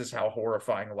says, this is how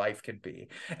horrifying life can be.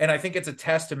 And I think it's a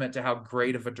testament to how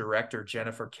great of a director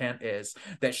Jennifer Kent is,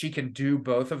 that she can do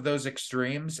both of those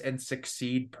extremes and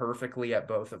succeed perfectly at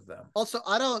both of them. Also,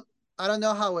 I don't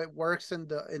know how it works in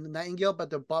the Nightingale,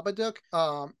 but the Babadook,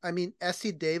 I mean,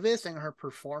 Essie Davis and her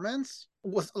performance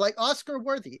was like Oscar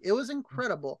worthy. It was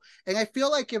incredible. And I feel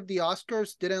like if the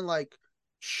Oscars didn't like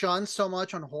shun so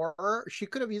much on horror, she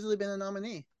could have easily been a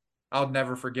nominee. I'll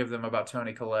never forgive them about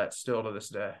Toni Collette still to this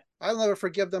day. I'll never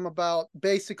forgive them about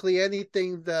basically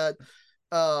anything that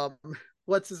um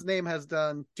what's his name has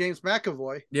done, James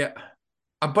McAvoy. Yeah.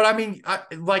 But I mean,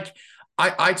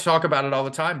 I talk about it all the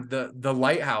time. The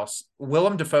Lighthouse,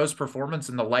 Willem Dafoe's performance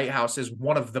in The Lighthouse is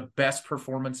one of the best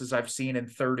performances I've seen in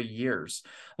 30 years.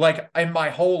 Like in my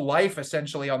whole life,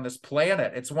 essentially on this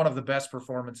planet, it's one of the best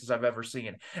performances I've ever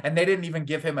seen. And they didn't even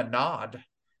give him a nod.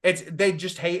 They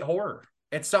just hate horror.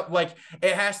 It's something like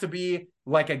it has to be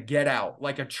like a Get Out,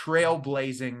 like a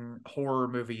trailblazing horror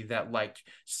movie that like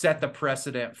set the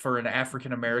precedent for an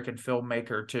African American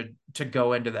filmmaker to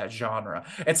go into that genre.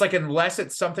 It's like unless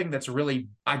it's something that's really,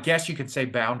 I guess you could say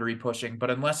boundary pushing,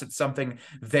 but unless it's something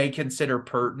they consider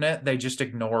pertinent, they just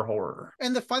ignore horror.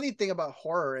 And the funny thing about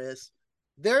horror is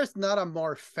there's not a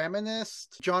more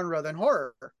feminist genre than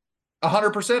horror.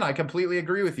 100%. I completely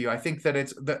agree with you. I think that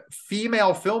it's the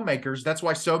female filmmakers. That's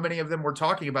why so many of them we're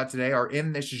talking about today are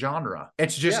in this genre.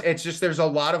 It's just there's a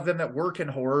lot of them that work in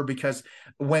horror because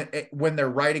when they're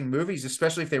writing movies,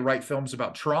 especially if they write films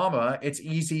about trauma, it's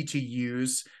easy to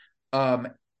use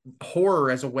horror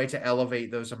as a way to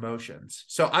elevate those emotions.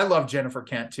 So I love Jennifer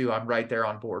Kent too. I'm right there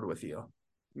on board with you.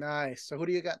 Nice. So who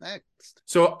do you got next?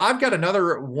 So I've got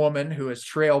another woman who is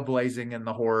trailblazing in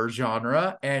the horror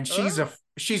genre, and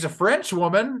she's a French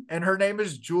woman, and her name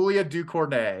is Julia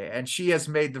Ducournau, and she has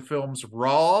made the films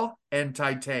Raw and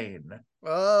Titane.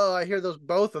 Oh, I hear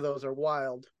both of those are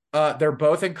wild. They're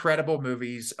both incredible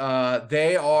movies.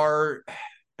 They are.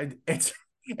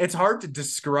 It's hard to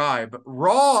describe.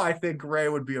 Raw, I think, Ray,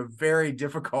 would be a very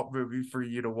difficult movie for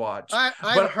you to watch.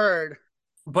 I've heard.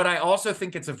 But I also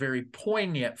think it's a very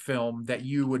poignant film that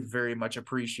you would very much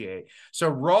appreciate. So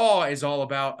Raw is all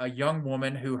about a young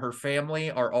woman who her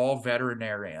family are all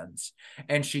veterinarians.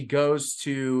 And she goes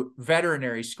to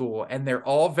veterinary school and they're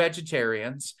all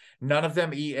vegetarians. None of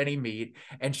them eat any meat.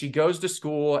 And she goes to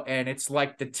school and it's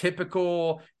like the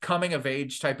typical coming of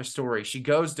age type of story. She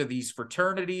goes to these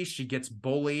fraternities. She gets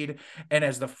bullied. And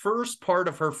as the first part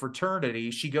of her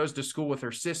fraternity, she goes to school with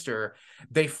her sister.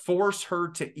 They force her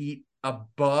to eat a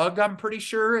bug, I'm pretty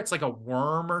sure. It's like a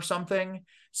worm or something.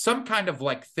 Some kind of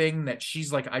like thing that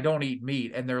she's like, I don't eat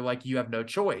meat. And they're like, you have no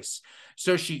choice.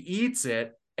 So she eats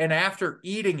it. And after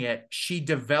eating it, she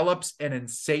develops an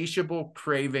insatiable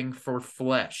craving for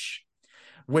flesh,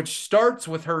 which starts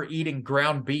with her eating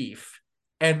ground beef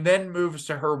and then moves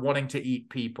to her wanting to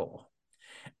eat people.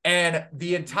 And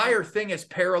the entire thing is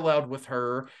paralleled with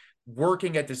her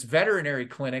working at this veterinary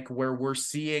clinic where we're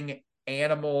seeing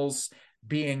animals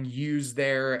being used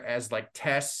there as like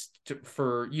tests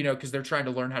for, because they're trying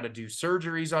to learn how to do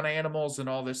surgeries on animals and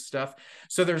all this stuff.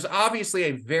 So there's obviously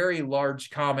a very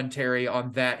large commentary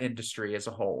on that industry as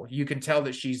a whole. You can tell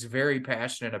that she's very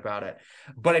passionate about it,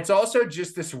 but it's also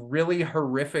just this really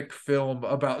horrific film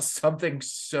about something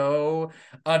so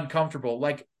uncomfortable.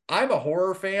 Like, I'm a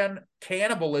horror fan.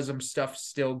 Cannibalism stuff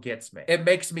still gets me. It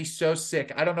makes me so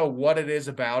sick. I don't know what it is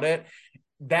about it.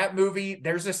 That movie,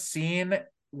 there's a scene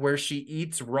where she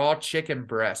eats raw chicken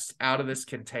breast out of this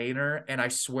container. And I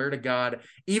swear to God,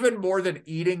 even more than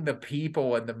eating the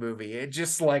people in the movie, it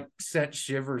just like sent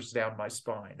shivers down my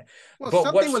spine. Well, but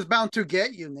something was bound to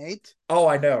get you, Nate. Oh,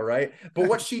 I know, right? But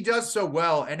what she does so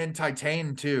well, and in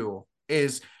Titane too,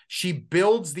 is she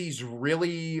builds these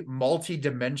really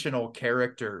multi-dimensional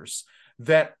characters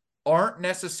that aren't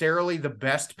necessarily the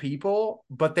best people,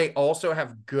 but they also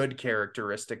have good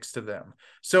characteristics to them.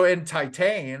 So in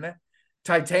Titane,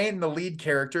 the lead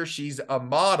character, she's a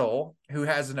model who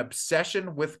has an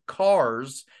obsession with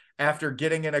cars after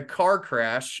getting in a car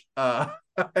crash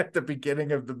at the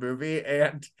beginning of the movie.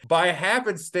 And by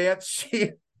happenstance,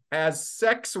 she has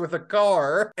sex with a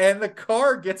car and the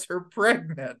car gets her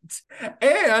pregnant.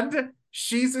 And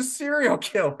she's a serial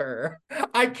killer.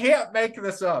 I can't make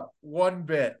this up one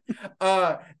bit.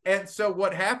 And so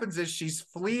what happens is she's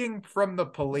fleeing from the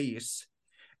police.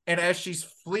 And as she's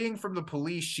fleeing from the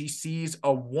police, she sees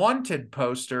a wanted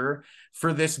poster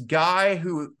for this guy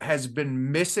who has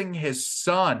been missing his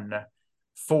son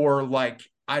for like,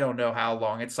 I don't know how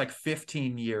long. It's like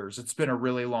 15 years. It's been a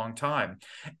really long time.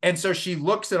 And so she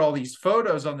looks at all these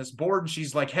photos on this board and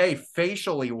she's like, hey,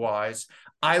 facially wise,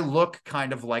 I look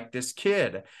kind of like this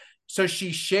kid. So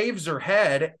she shaves her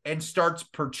head and starts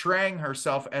portraying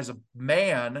herself as a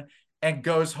man and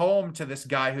goes home to this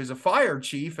guy who's a fire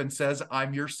chief and says,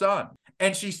 I'm your son.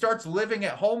 and she starts living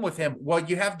at home with him. Well,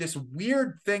 you have this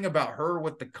weird thing about her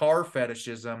with the car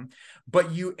fetishism,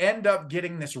 but you end up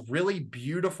getting this really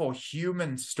beautiful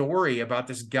human story about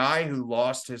this guy who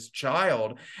lost his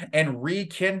child and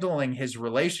rekindling his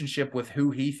relationship with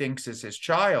who he thinks is his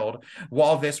child,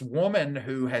 while this woman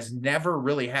who has never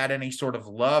really had any sort of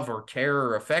love or care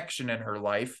or affection in her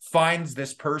life finds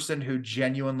this person who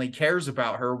genuinely cares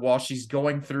about her while she's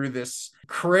going through this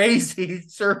crazy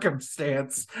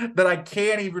circumstance that I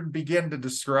can't even begin to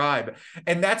describe.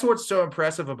 And that's what's so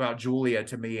impressive about Julia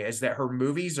to me, is that her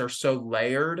movies are so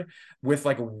layered with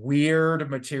like weird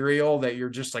material that you're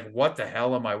just like, what the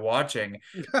hell am I watching?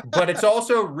 But it's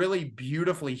also really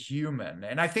beautifully human.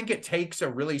 And I think it takes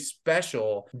a really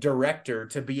special director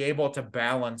to be able to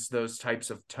balance those types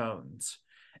of tones.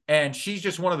 And she's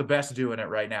just one of the best doing it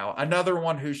right now. Another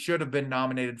one who should have been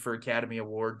nominated for Academy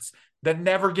Awards that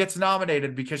never gets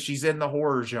nominated because she's in the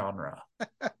horror genre.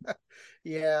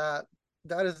 Yeah,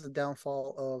 that is the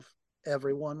downfall of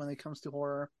everyone when it comes to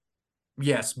horror.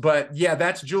 Yes, but yeah,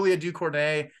 that's Julia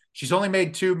Ducournau. She's only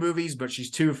made 2 movies, but she's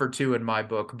 2 for 2 in my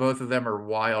book. Both of them are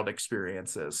wild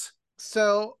experiences.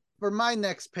 So for my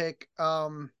next pick,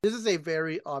 this is a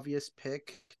very obvious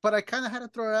pick, but I kind of had to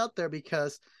throw it out there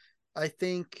because I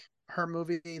think her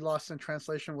movie Lost in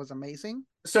Translation was amazing.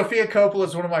 Sofia Coppola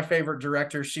is one of my favorite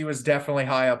directors. She was definitely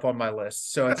high up on my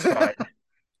list, so it's fine.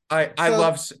 I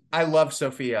love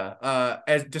Sophia.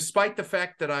 As despite the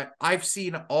fact that I've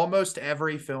seen almost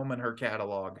every film in her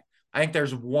catalog. I think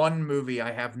there's one movie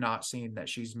I have not seen that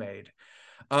she's made.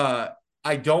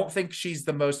 I don't think she's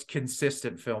the most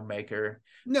consistent filmmaker,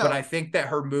 but I think that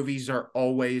her movies are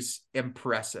always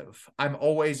impressive. I'm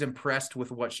always impressed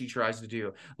with what she tries to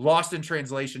do. Lost in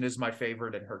Translation is my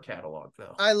favorite in her catalog,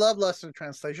 though. I love Lost in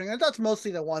Translation, and that's mostly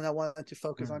the one I wanted to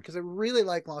focus on because I really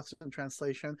like Lost in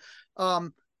Translation.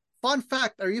 Fun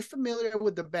fact, are you familiar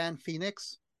with the band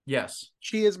Phoenix? Yes.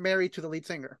 She is married to the lead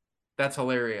singer. That's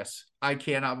hilarious. I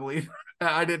cannot believe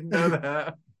I didn't know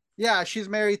that. Yeah, she's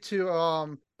married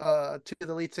to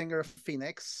the lead singer of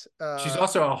Phoenix. She's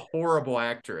also a horrible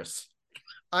actress.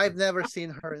 I've never seen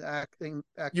her acting.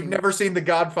 You've never seen The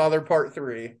Godfather Part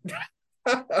 3.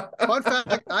 Fun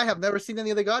fact, I have never seen any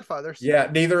of the Godfathers. Yeah,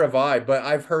 neither have I, but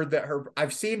I've heard that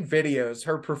I've seen videos,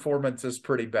 her performance is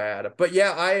pretty bad. But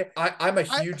yeah, I'm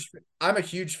a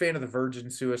huge fan of the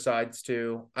Virgin Suicides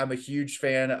too. I'm a huge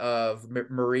fan of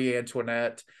Marie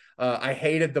Antoinette. I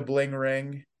hated The Bling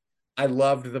Ring. I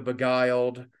loved The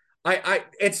Beguiled.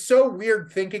 It's so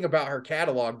weird thinking about her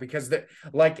catalog because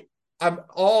I'm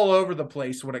all over the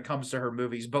place when it comes to her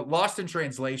movies, but Lost in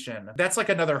Translation, that's like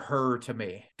another Her to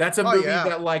me. That's a movie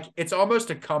that like, it's almost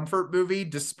a comfort movie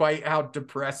despite how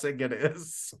depressing it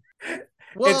is.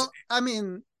 Well, I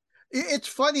mean, it's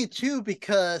funny too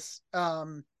because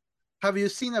have you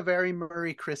seen A Very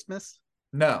Merry Christmas?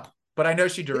 No, but I know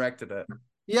she directed it.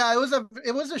 Yeah,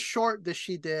 it was a short that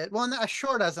she did. Well, not a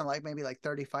short as in like maybe like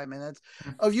 35 minutes.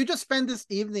 Of you just spend this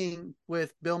evening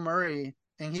with Bill Murray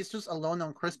and he's just alone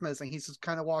on Christmas and he's just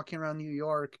kind of walking around New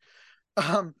York.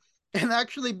 And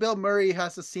actually Bill Murray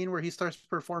has a scene where he starts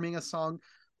performing a song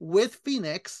with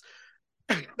Phoenix.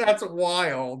 That's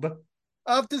wild.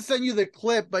 I'll have to send you the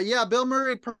clip, but yeah, Bill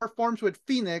Murray performs with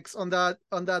Phoenix on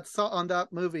that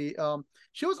movie.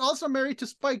 She was also married to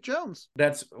Spike Jonze.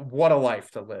 That's what a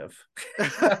life to live.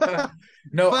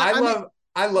 No,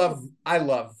 I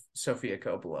love Sofia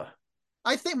Coppola.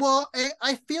 I think, well,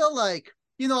 I feel like,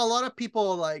 a lot of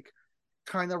people like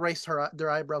kind of raise their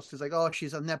eyebrows. She's like, oh,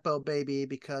 she's a Nepo baby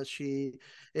because she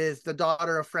is the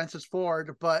daughter of Francis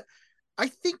Ford. But I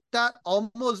think that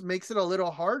almost makes it a little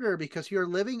harder because you're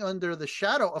living under the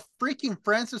shadow of freaking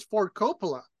Francis Ford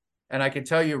Coppola. And I can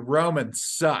tell you Roman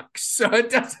sucks. So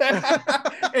it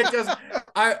doesn't,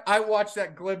 I watched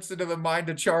that Glimpse into the Mind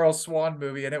of Charles Swan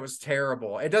movie and it was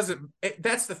terrible.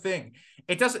 That's the thing.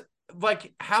 It doesn't,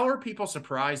 like, how are people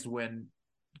surprised when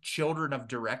children of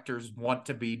directors want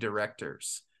to be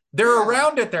directors? They're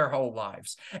around it their whole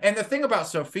lives. And the thing about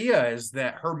Sophia is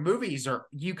that her movies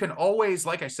you can always,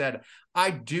 like I said, I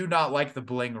do not like The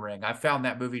Bling Ring. I found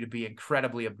that movie to be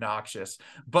incredibly obnoxious,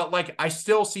 but like, I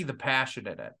still see the passion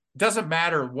in it. Doesn't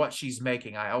matter what she's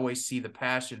making. I always see the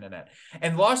passion in it.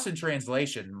 And Lost in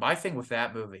Translation, my thing with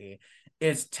that movie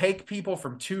is take people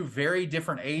from 2 very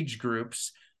different age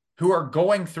groups who are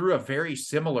going through a very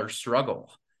similar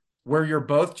struggle, where you're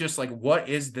both just like, what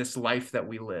is this life that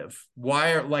we live?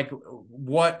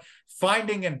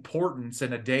 Finding importance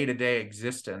in a day-to-day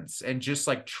existence and just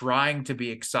like trying to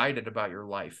be excited about your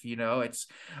life. It's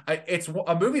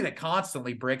a movie that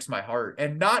constantly breaks my heart,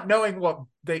 and not knowing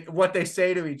what they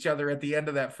say to each other at the end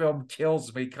of that film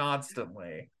kills me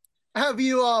constantly. Have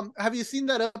you seen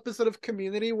that episode of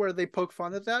Community where they poke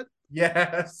fun at that?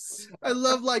 Yes. I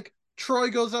love like Troy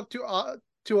goes up to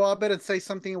Abed and says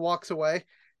something and walks away.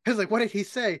 He's like, what did he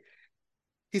say?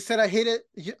 He said, I hate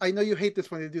it. I know you hate this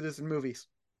when they do this in movies.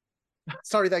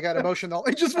 Sorry, that got emotional.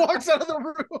 He just walks out of the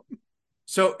room.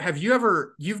 So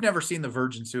you've never seen the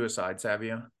Virgin Suicides, have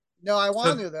you? No, I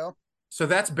want So to though. So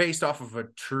that's based off of a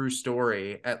true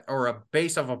story or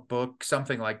based off a book,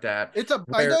 something like that. I know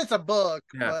Where, it's a book,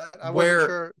 yeah, but I wasn't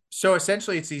sure. so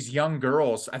essentially it's these young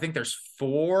girls. I think there's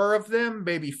 4 of them,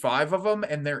 maybe 5 of them,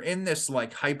 and they're in this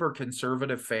like hyper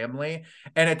conservative family.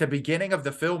 And at the beginning of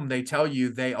the film, they tell you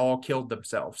they all killed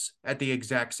themselves at the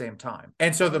exact same time.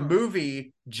 And so the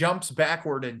movie jumps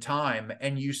backward in time,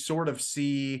 and you sort of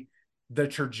see the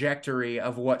trajectory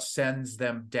of what sends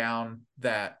them down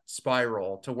that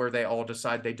spiral to where they all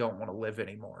decide they don't want to live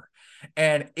anymore.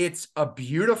 And it's a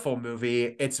beautiful movie.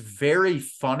 It's very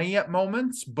funny at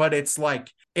moments, but it's like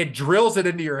it drills it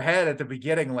into your head at the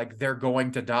beginning like they're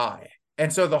going to die.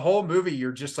 And so the whole movie,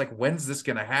 you're just like, when's this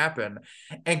going to happen?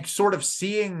 And sort of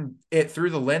seeing it through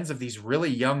the lens of these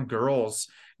really young girls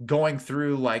going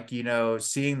through, like, you know,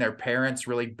 seeing their parents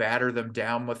really batter them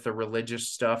down with the religious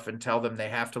stuff and tell them they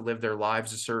have to live their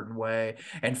lives a certain way,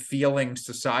 and feeling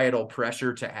societal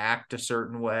pressure to act a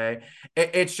certain way.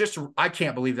 It's just, I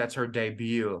can't believe that's her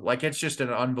debut. Like, it's just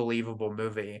an unbelievable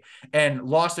movie. And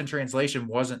Lost in Translation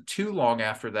wasn't too long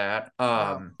after that.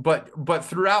 But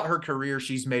throughout her career,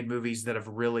 she's made movies that have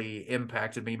really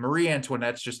impacted me. Marie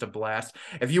Antoinette's just a blast.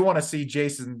 If you want to see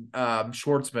Jason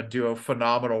Schwartzman do a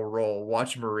phenomenal role,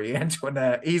 watch Marie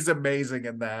Antoinette. He's amazing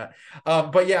in that.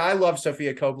 But yeah, I love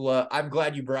Sofia Coppola. I'm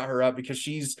glad you brought her up because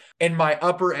she's in my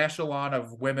upper echelon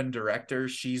of women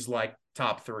directors. She's like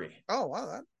top 3. Oh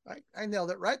wow, I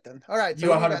nailed it right then. All right, so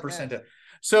you 100% did.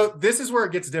 So this is where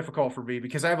it gets difficult for me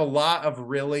because I have a lot of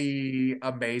really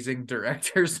amazing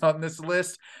directors on this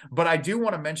list, but I do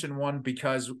want to mention one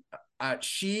because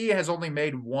she has only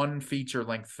made one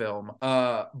feature-length film,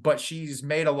 but she's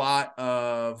made a lot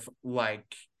of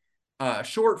like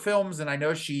short films, and I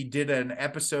know she did an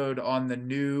episode on the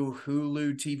new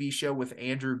Hulu TV show with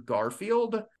Andrew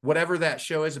Garfield, whatever that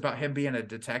show is about him being a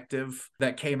detective,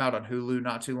 that came out on Hulu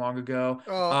not too long ago.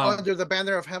 Under the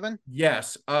Banner of Heaven?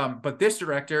 Yes. But this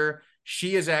director,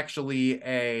 she is actually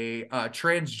a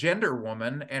transgender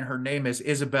woman, and her name is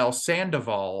Isabel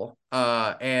Sandoval,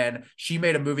 and she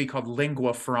made a movie called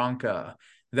Lingua Franca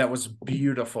that was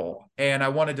beautiful. And I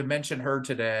wanted to mention her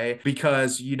today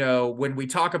because, you know, when we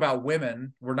talk about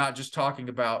women, we're not just talking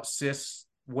about cis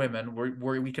women,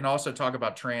 we can also talk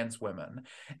about trans women.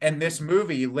 And this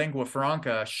movie, Lingua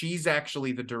Franca, she's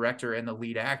actually the director and the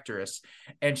lead actress,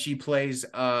 and she plays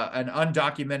an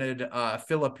undocumented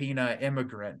Filipina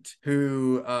immigrant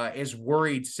who is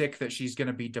worried sick that she's going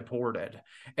to be deported.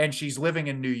 And she's living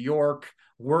in New York,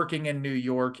 working in New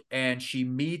York, and she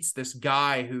meets this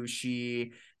guy who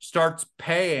she starts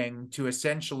paying to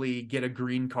essentially get a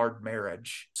green card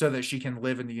marriage so that she can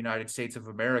live in the United States of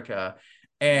America.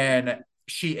 And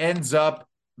she ends up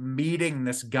meeting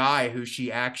this guy who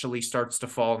she actually starts to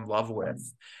fall in love with.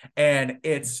 And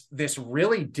it's this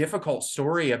really difficult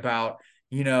story about,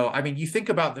 you know, I mean, you think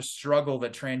about the struggle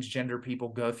that transgender people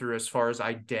go through as far as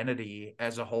identity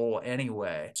as a whole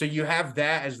anyway. So you have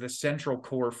that as the central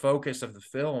core focus of the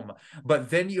film, but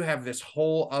then you have this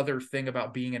whole other thing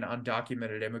about being an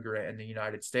undocumented immigrant in the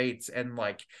United States and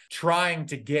like trying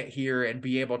to get here and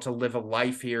be able to live a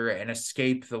life here and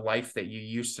escape the life that you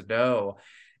used to know.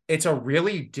 It's a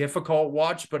really difficult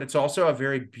watch, but it's also a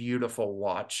very beautiful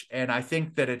watch. And I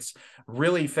think that it's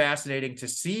really fascinating to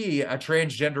see a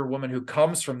transgender woman who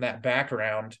comes from that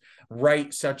background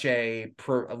write such a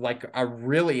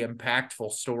really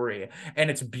impactful story. And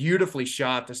it's beautifully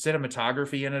shot. The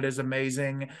cinematography in it is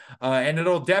amazing. And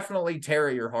it'll definitely tear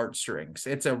at your heartstrings.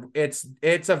 It's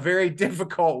a very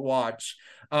difficult watch.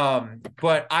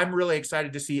 But I'm really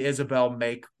excited to see Isabel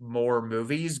make more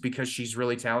movies because she's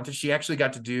really talented. She actually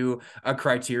got to do a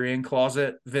Criterion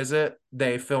Closet visit.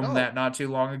 They filmed that not too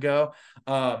long ago.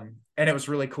 And it was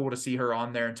really cool to see her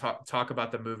on there and talk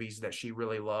about the movies that she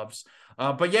really loves.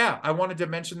 But yeah, I wanted to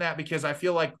mention that because I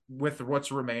feel like with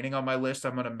what's remaining on my list,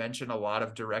 I'm going to mention a lot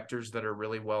of directors that are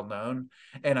really well known.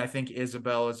 And I think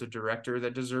Isabel is a director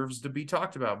that deserves to be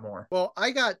talked about more. Well,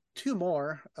 I got 2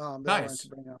 more that I wanted to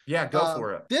bring up. Yeah, go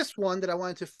for it. This one that I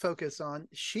wanted to focus on,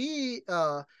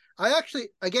 I actually,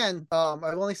 again, I've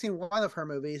only seen one of her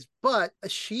movies, but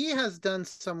she has done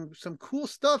some cool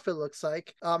stuff, it looks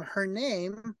like. Her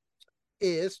name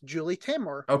is Julie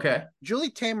Taymor. Okay. Julie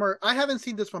Taymor, I haven't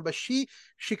seen this one, but she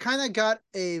kind of got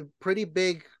a pretty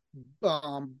big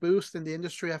boost in the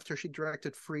industry after she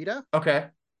directed Frida. Okay.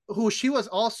 who she was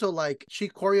also like, she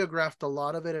choreographed a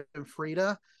lot of it in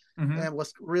Frida and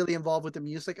was really involved with the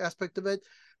music aspect of it.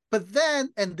 But then,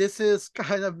 and this is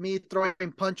kind of me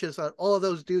throwing punches at all of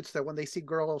those dudes that when they see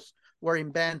girls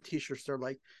wearing band t-shirts, they're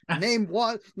like, name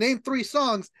 3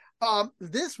 songs.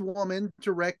 This woman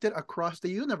directed Across the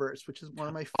Universe, which is one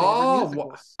of my favorite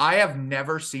musicals. I have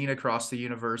never seen Across the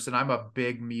Universe, and I'm a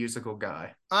big musical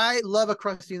guy. I love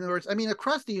Across the Universe. I mean,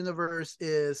 Across the Universe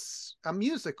is a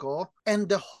musical, and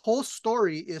the whole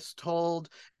story is told.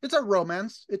 It's a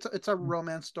romance. It's a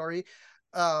romance story,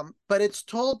 but it's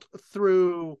told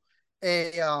through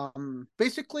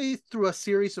basically through a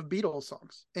series of Beatles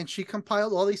songs. And she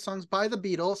compiled all these songs by the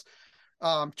Beatles,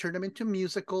 turned them into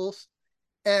musicals,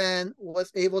 and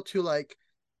was able to like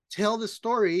tell the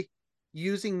story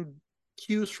using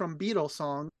cues from Beatles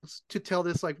songs to tell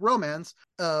this like romance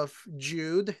of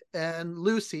Jude and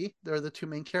Lucy. They're the 2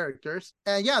 main characters.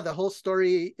 And yeah, the whole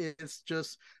story is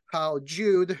just how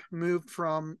Jude moved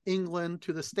from England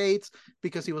to the States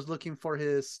because he was looking for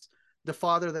the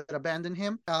father that abandoned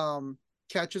him.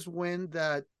 Catches wind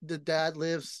that the dad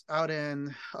lives out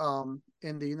in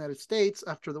the United States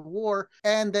after the war,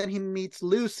 and then he meets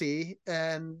Lucy,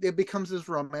 and it becomes this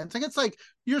romance. And it's like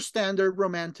your standard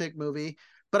romantic movie,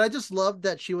 but I just love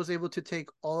that she was able to take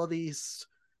all of these,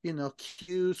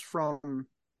 cues from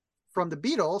the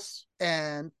Beatles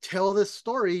and tell this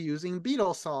story using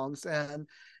Beatles songs. And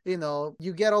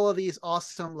you get all of these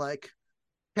awesome like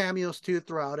cameos too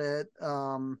throughout it,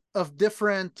 of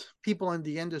different people in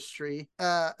the industry.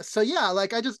 So yeah,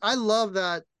 like I love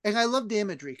that. And I love the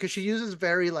imagery because she uses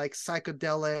very like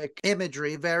psychedelic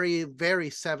imagery, very,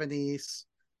 very 70s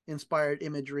inspired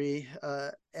imagery.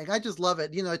 And I just love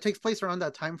it. It takes place around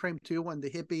that time frame too, when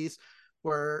the hippies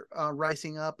were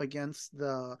rising up against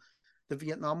the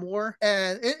Vietnam War.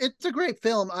 And it's a great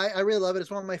film. I really love it.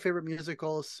 It's one of my favorite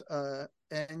musicals.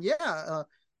 And yeah,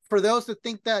 for those that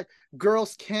think that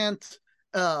girls can't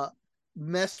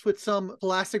mess with some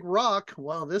classic rock,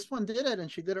 well, this one did it,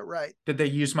 and she did it right. Did they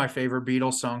use my favorite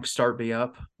Beatles song, Start Me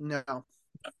Up? No.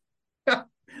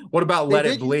 What about Let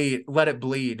It Bleed? Let It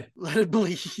Bleed. Let It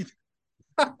Bleed.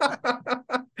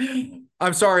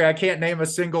 I'm sorry, I can't name a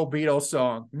single Beatles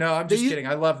song. No, I'm just kidding.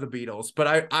 I love the Beatles,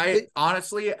 but I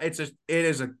honestly, it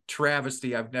is a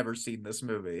travesty. I've never seen this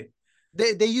movie.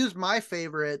 They use my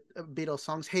favorite Beatles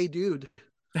songs, Hey Dude.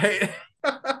 Hey.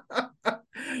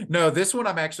 No, this one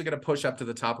I'm actually going to push up to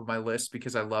the top of my list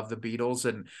because I love the Beatles.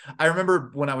 And I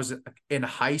remember when I was in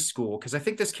high school, because I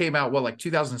think this came out, like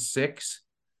 2006?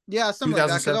 Yeah, something like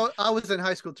that. Because I was in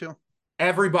high school too.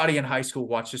 Everybody in high school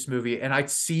watched this movie, and I'd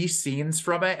see scenes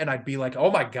from it, and I'd be like, oh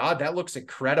my God, that looks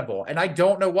incredible. And I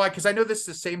don't know why, because I know this is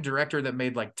the same director that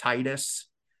made like Titus.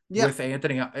 Yeah.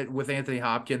 with Anthony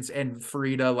Hopkins and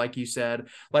Frida, like you said.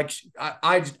 Like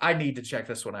I need to check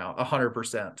this one out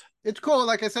 100%. It's cool.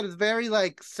 Like I said, it's very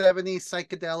like 70s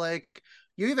psychedelic.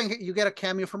 You get a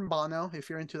cameo from Bono if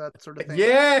you're into that sort of thing.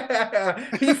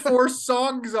 Yeah, he forced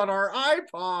songs on our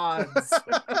iPods.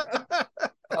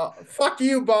 Fuck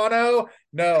you, Bono.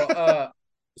 No.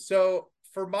 So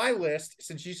for my list,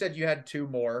 since you said you had 2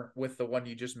 more with the one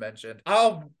you just mentioned,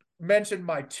 I'll mention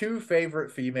my 2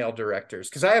 favorite female directors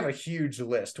because I have a huge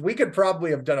list. We could probably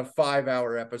have done a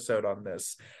 5-hour episode on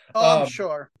this. Oh, I'm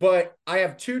sure. But I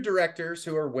have 2 directors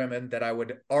who are women that I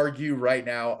would argue right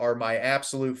now are my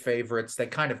absolute favorites. They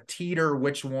kind of teeter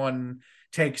which one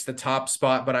takes the top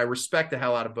spot, but I respect the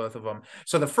hell out of both of them.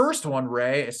 So the first one,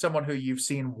 Ray, is someone who you've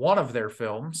seen one of their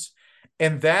films,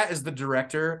 and that is the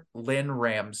director, Lynn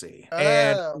Ramsey. Oh.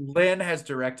 And Lynn has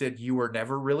directed You Were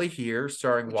Never Really Here,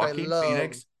 starring Joaquin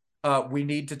Phoenix. We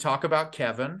Need to Talk About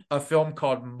Kevin, a film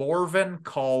called Morven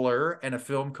Caller, and a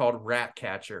film called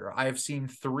Ratcatcher. I have seen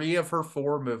 3 of her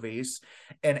 4 movies,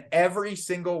 and every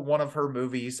single one of her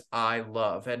movies I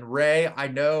love. And Ray, I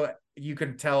know you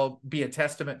can be a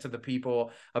testament to the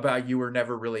people about You Were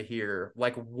Never Really Here.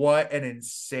 Like, what an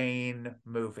insane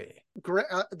movie. Great.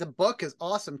 The book is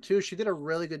awesome too. She did a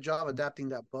really good job adapting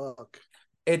that book.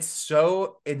 It's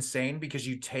so insane because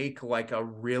you take like a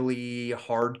really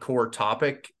hardcore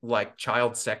topic like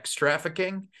child sex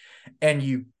trafficking, and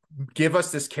you give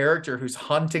us this character who's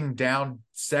hunting down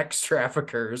sex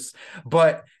traffickers,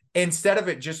 but instead of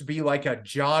it just be like a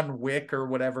John Wick or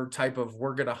whatever type of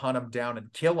we're going to hunt him down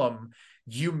and kill him,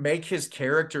 you make his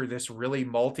character this really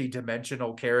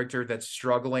multi-dimensional character that's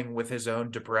struggling with his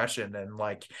own depression and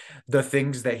like the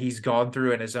things that he's gone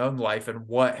through in his own life and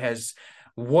what has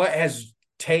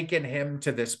taken him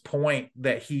to this point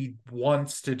that he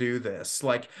wants to do this.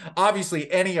 Like,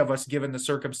 obviously any of us given the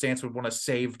circumstance would want to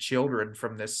save children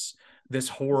from this this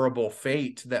horrible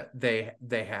fate that they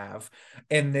have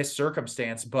in this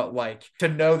circumstance, but like to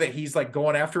know that he's like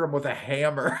going after him with a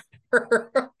hammer.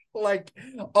 Like,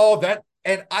 oh, that,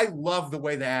 and I love the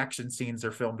way the action scenes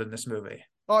are filmed in this movie.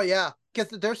 Oh yeah,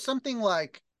 because there's something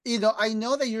like, I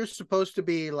know that you're supposed to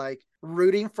be like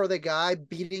rooting for the guy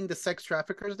beating the sex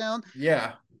traffickers down.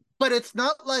 Yeah. But it's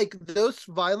not like those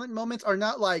violent moments are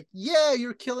not like, yeah,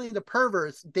 you're killing the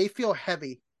perverts. They feel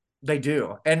heavy. They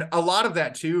do. And a lot of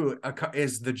that too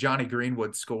is the Johnny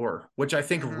Greenwood score, which I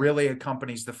think really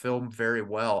accompanies the film very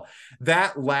well.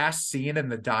 That last scene in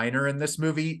the diner in this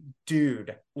movie,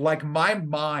 dude, like my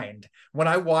mind, when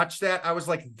I watched that, I was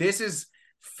like, this is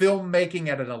filmmaking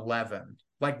at an 11.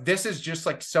 Like this is just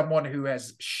like someone who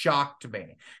has shocked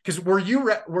me. Because were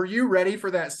you ready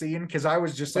for that scene? Because I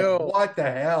was just like, what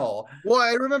the hell? Well,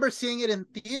 I remember seeing it in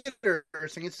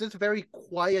theaters, and it's this very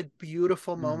quiet,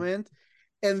 beautiful moment.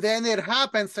 And then it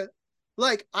happens.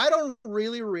 Like, I don't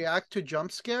really react to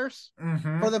jump scares.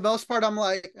 For the most part, I'm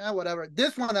like, whatever.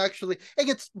 This one actually, like,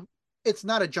 it's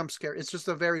not a jump scare. It's just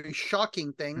a very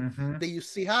shocking thing that you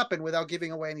see happen without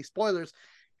giving away any spoilers.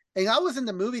 And I was in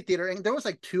the movie theater, and there was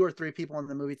like 2 or 3 people in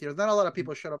the movie theater. Not a lot of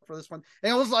people showed up for this one.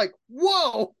 And I was like,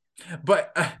 whoa.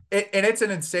 But and it's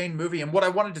an insane movie. And what I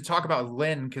wanted to talk about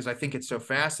Lynn, because I think it's so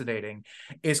fascinating,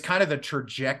 is kind of the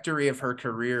trajectory of her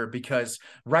career. Because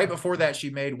right before that, she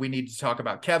made We Need to Talk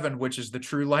About Kevin, which is the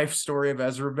true life story of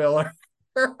Ezra Miller.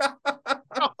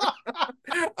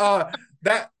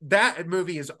 That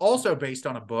movie is also based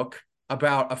on a book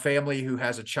about a family who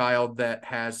has a child that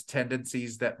has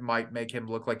tendencies that might make him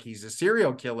look like he's a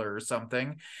serial killer or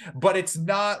something. But it's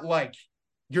not like,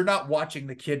 you're not watching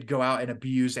the kid go out and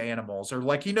abuse animals, or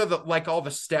like, like all the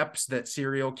steps that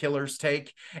serial killers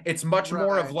take. It's much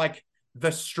more of like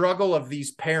the struggle of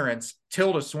these parents,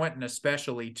 Tilda Swinton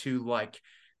especially, to like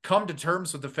come to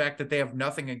terms with the fact that they have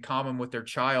nothing in common with their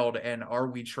child, and are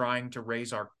we trying to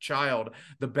raise our child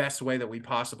the best way that we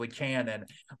possibly can. And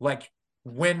like,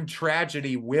 when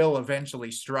tragedy will eventually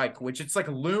strike, which it's like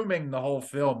looming the whole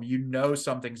film,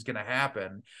 something's going to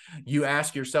happen. You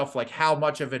ask yourself, like, how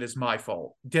much of it is my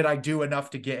fault? Did I do enough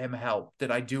to get him help?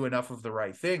 Did I do enough of the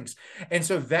right things? And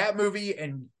so that movie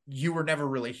and You Were Never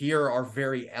Really Here are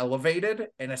very elevated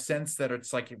in a sense that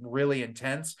it's like really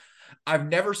intense. I've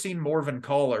never seen Morven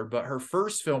Caller, but her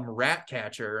first film,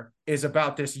 Ratcatcher, is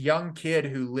about this young kid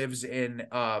who lives in,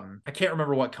 I can't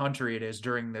remember what country it is,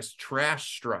 during this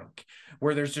trash strike,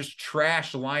 where there's just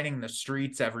trash lining the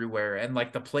streets everywhere. And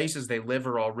like the places they live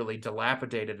are all really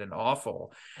dilapidated and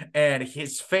awful. And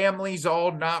his family's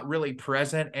all not really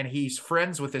present. And he's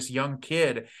friends with this young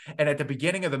kid. And at the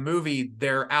beginning of the movie,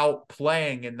 they're out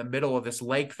playing in the middle of this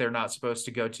lake they're not supposed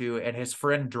to go to. And his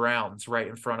friend drowns right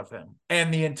in front of him.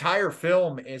 And the entire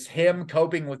film is him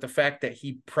coping with the fact that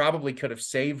he probably could have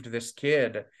saved this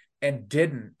kid and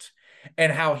didn't,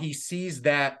 and how he sees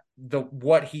that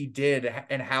what he did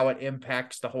and how it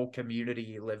impacts the whole community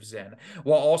he lives in,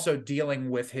 while also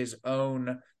dealing with his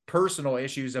own personal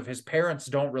issues of his parents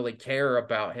don't really care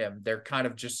about him. They're kind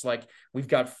of just like, we've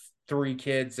got 3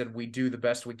 kids and we do the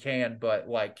best we can, but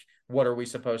like, what are we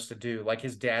supposed to do? Like,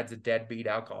 his dad's a deadbeat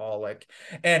alcoholic.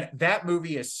 And that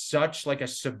movie is such like a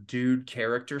subdued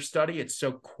character study. It's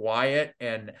so quiet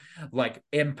and like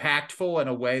impactful in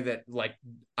a way that like,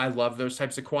 I love those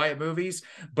types of quiet movies.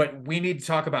 But We Need to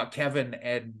Talk About Kevin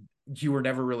and You Were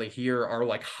Never Really Here are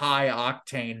like high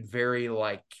octane, very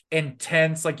like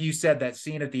intense. Like you said, that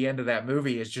scene at the end of that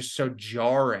movie is just so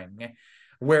jarring,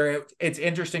 where it's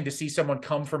interesting to see someone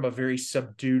come from a very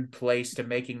subdued place to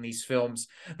making these films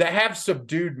that have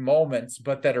subdued moments,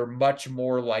 but that are much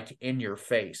more like in your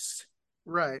face.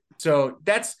 Right. So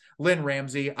that's Lynn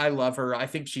Ramsey. I love her. I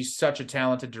think she's such a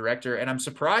talented director, and I'm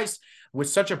surprised with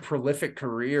such a prolific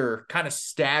career, kind of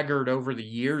staggered over the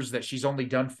years, that she's only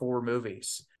done 4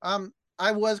 movies.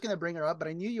 I was going to bring her up, but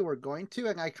I knew you were going to,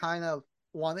 and I kind of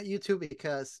wanted you to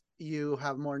because you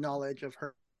have more knowledge of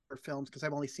her films, because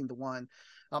I've only seen the one.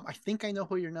 I think I know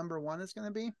who your number 1 is going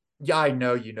to be. Yeah, I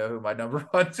know you know who my number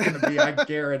 1 is going to be. I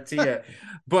guarantee it.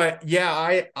 But yeah,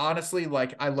 I honestly,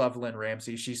 like, I love Lynn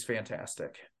Ramsey. She's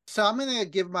fantastic. So I'm going to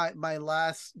give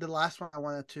the last one I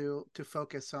wanted to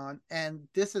focus on, and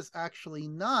this is actually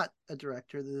not a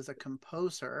director. This is a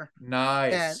composer.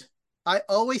 Nice. And I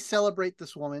always celebrate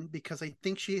this woman because I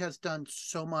think she has done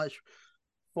so much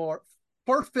for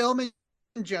film in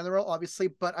general, obviously,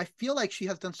 but I feel like she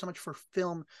has done so much for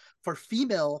film for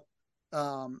female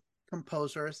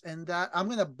composers, and that I'm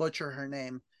going to butcher her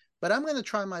name, but I'm going to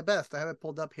try my best. I have it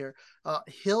pulled up here.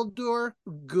 Hildur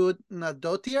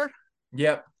Gudnadottir.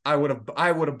 Yep. I would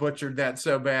have butchered that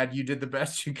so bad. You did the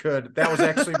best you could. That was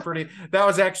actually that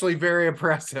was actually very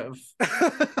impressive.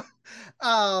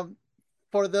 um,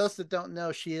 for those that don't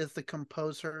know, she is the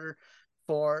composer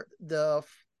for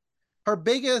her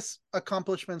biggest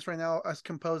accomplishments right now as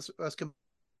composer.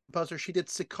 She did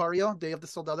Sicario, Day of the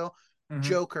Soldado, Mhm.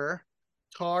 Joker,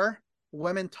 Tar,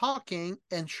 Women Talking,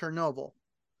 and Chernobyl.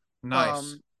 Nice.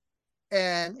 Um,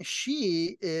 and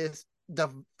she is the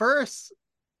first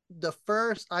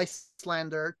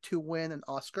Icelander to win an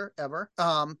Oscar ever.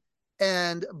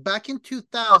 And back in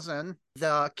 2000,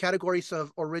 the categories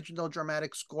of original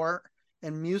dramatic score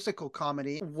and musical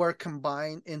comedy were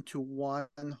combined into one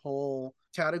whole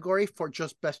category for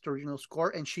just best original score,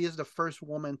 and she is the first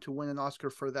woman to win an Oscar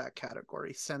for that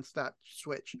category since that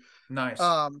switch. Nice.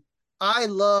 um I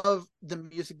love the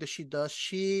music that she does.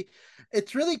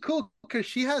 It's really cool because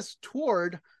she has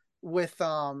toured with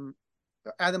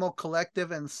Animal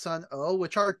Collective and Sun O,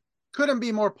 which are couldn't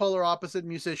be more polar opposite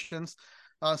musicians.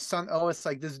 Sun O is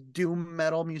like this doom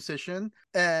metal musician,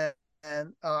 and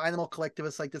Animal Collective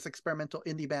is like this experimental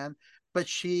indie band. But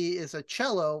she is a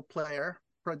cello player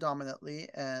predominantly,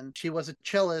 and she was a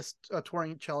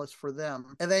touring cellist for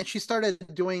them. And then she started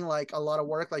doing like a lot of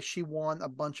work. Like she won a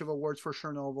bunch of awards for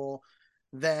Chernobyl.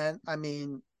 Then, I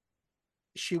mean,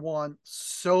 she won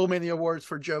so many awards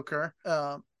for Joker,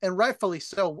 and rightfully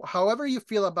so. However you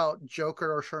feel about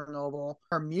Joker or Chernobyl,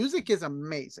 her music is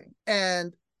amazing.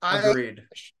 And I Agreed.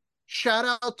 shout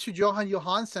out to Johan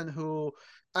Johansson, who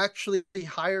actually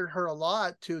hired her a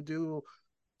lot to do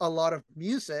a lot of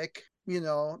music.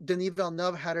 Denis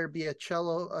Villeneuve had her be a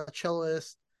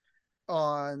cellist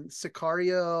on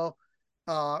Sicario.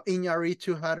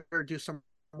 Iñárritu had her do some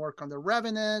work on The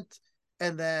Revenant,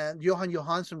 and then Johan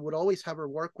Johansson would always have her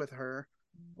work with her.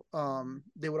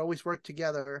 They would always work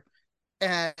together,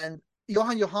 and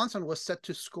Johan Johansson was set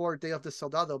to score Day of the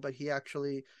Soldado, but he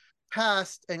actually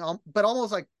passed, but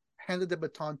almost like handed the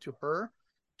baton to her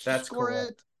to That's score cool.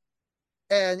 it.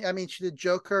 And I mean, she did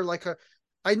Joker.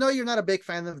 I know you're not a big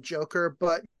fan of Joker,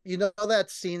 but you know that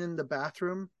scene in the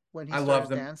bathroom when he I love starts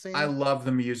them. I dancing? love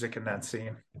the music in that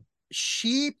scene.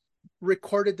 She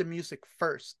recorded the music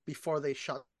first before they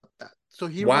shot that. So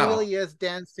he Wow. really is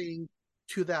dancing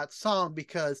to that song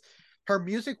because her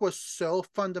music was so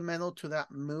fundamental to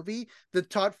that movie that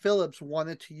Todd Phillips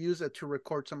wanted to use it to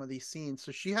record some of these scenes.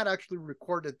 So she had actually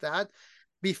recorded that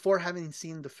before having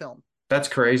seen the film. That's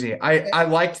crazy. I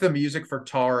And liked the music for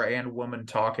Tar and Woman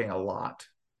Talking a lot.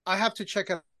 I have to check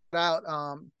it out.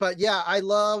 But yeah, I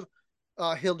love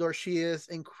Hildur. She is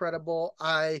incredible.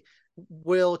 I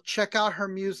will check out her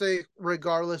music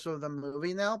regardless of the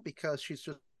movie now because she's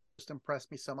just impressed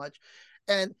me so much.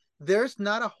 And there's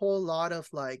not a whole lot of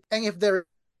like, and if there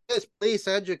is, please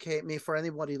educate me for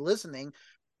anybody listening.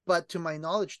 But to my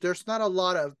knowledge, there's not a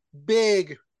lot of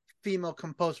big female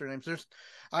composer names.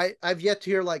 I've yet to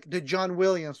hear like the John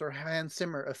Williams or Hans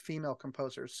Zimmer of female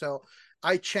composers. So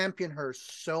I champion her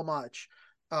so much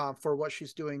for what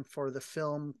she's doing for the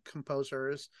film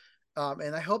composers.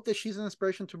 And I hope that she's an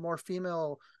inspiration to more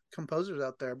female composers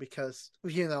out there because,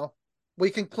 we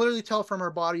can clearly tell from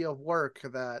her body of work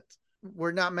that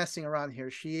we're not messing around here.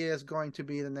 She is going to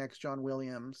be the next John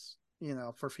Williams,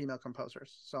 for female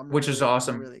composers. So Which is I'm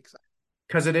awesome really excited.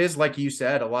 because it is like you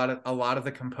said, a lot of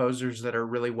the composers that are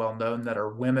really well known that are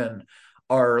women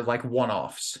are like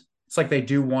one-offs. It's like they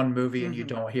do one movie and you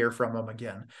Mm-hmm. don't hear from them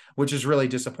again, which is really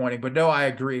disappointing. But no, I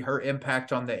agree. Her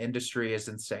impact on the industry is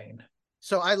insane.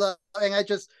 So and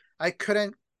I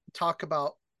couldn't talk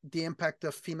about the impact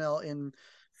of female in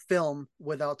film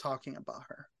without talking about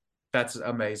her. That's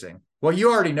amazing. Well,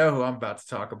 you already know who I'm about to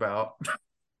talk about.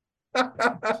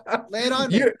 Lay it on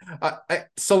me. you,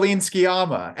 Celine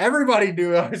Sciamma. Everybody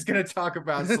knew I was going to talk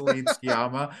about Celine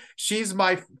Sciamma. She's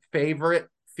my favorite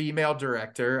female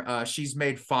director. She's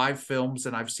made 5 films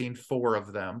and I've seen 4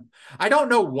 of them. I don't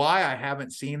know why I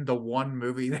haven't seen the one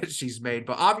movie that she's made,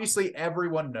 but obviously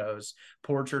everyone knows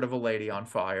Portrait of a Lady on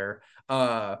Fire.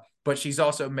 But she's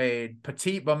also made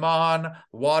Petite Maman,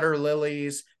 Water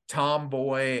Lilies,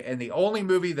 Tomboy, and the only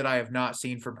movie that I have not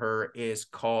seen from her is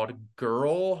called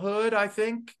Girlhood, I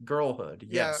think. Girlhood,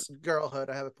 Yeah, yes.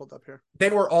 Girlhood. I have it pulled up here. They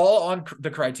were all on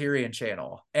the Criterion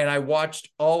channel, and I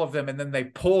watched all of them, and then they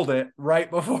pulled it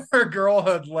right before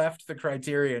Girlhood left the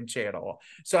Criterion channel.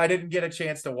 So I didn't get a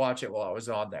chance to watch it while I was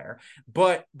on there.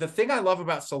 But the thing I love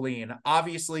about Celine,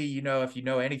 obviously, if you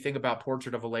know anything about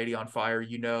Portrait of a Lady on Fire,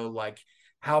 like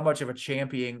how much of a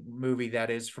champion movie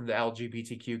that is from the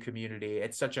LGBTQ community.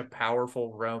 It's such a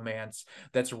powerful romance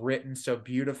that's written so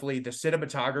beautifully. The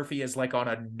cinematography is like on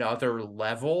another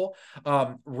level.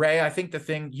 Ray, I think the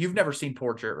thing you've never seen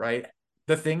Portrait, right?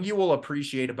 the thing you will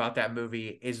appreciate about that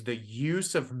movie is the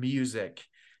use of music,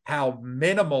 how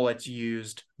minimal it's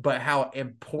used, but how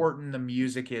important the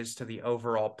music is to the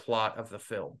overall plot of the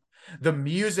film. The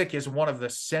music is one of the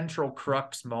central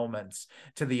crux moments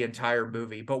to the entire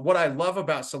movie. But what I love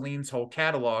about Celine's whole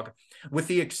catalog, with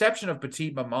the exception of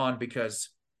Petite Maman, because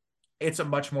it's a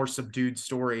much more subdued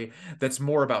story that's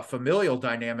more about familial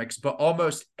dynamics, but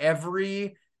almost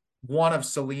every one of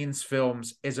Celine's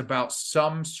films is about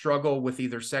some struggle with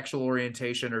either sexual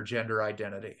orientation or gender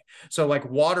identity. So like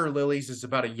Water Lilies is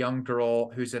about a young girl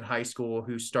who's in high school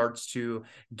who starts to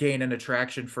gain an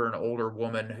attraction for an older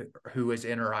woman who is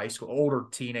in her high school, older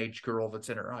teenage girl that's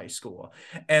in her high school.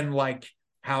 And like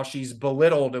how she's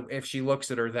belittled if she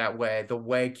looks at her that way, the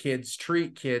way kids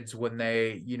treat kids when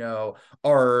they, you know,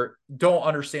 don't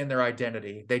understand their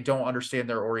identity, they don't understand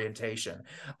their orientation.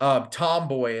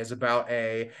 Tomboy is about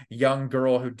a young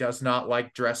girl who does not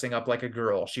like dressing up like a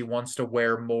girl. She wants to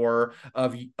wear more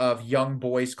of young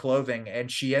boys' clothing, and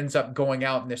she ends up going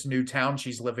out in this new town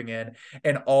she's living in,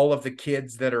 and all of the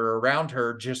kids that are around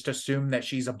her just assume that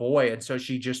she's a boy, and so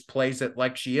she just plays it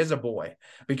like she is a boy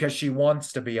because she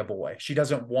wants to be a boy. She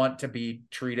doesn't want to be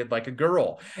treated like a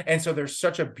girl. And so there's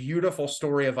such a beautiful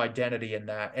story of identity in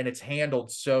that, and it's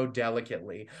handled so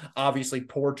delicately. Obviously,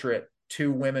 Portrait,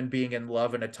 two women being in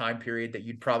love in a time period that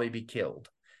you'd probably be killed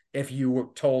if you were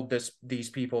told these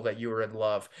people that you were in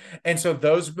love. And so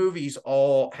those movies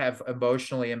all have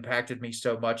emotionally impacted me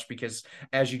so much because,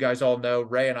 as you guys all know,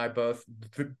 Ray and I both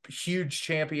huge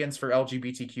champions for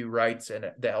LGBTQ rights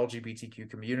and the LGBTQ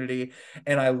community.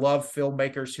 And I love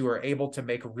filmmakers who are able to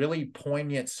make really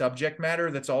poignant subject matter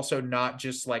that's also not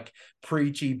just like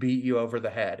preachy, beat you over the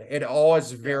head. It all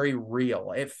is very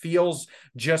real. It feels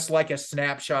just like a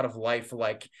snapshot of life.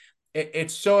 Like,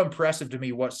 it's so impressive to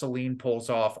me what Celine pulls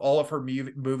off. All of her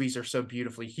movies are so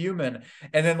beautifully human.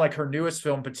 And then like her newest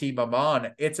film, Petite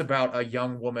Maman, it's about a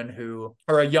young woman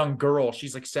or a young girl,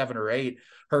 she's like 7 or 8.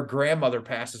 Her grandmother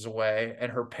passes away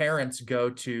and her parents go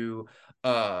to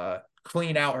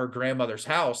clean out her grandmother's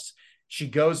house. She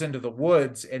goes into the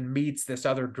woods and meets this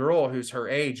other girl who's her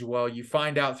age. Well, you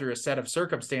find out through a set of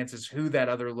circumstances who that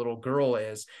other little girl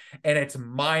is, and it's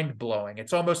mind-blowing.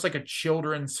 It's almost like a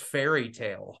children's fairy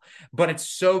tale, but it's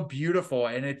so beautiful,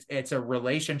 and it's a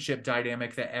relationship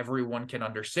dynamic that everyone can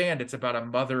understand. It's about a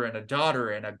mother and a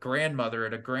daughter and a grandmother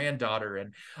and a granddaughter,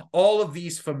 and all of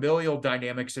these familial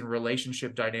dynamics and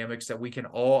relationship dynamics that we can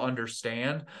all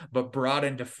understand, but brought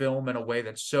into film in a way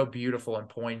that's so beautiful and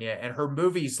poignant. And her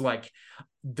movies, like,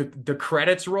 the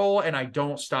credits roll and I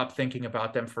don't stop thinking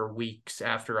about them for weeks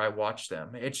after I watch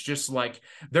them. It's just like,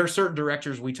 there are certain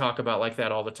directors we talk about like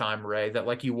that all the time, Ray, that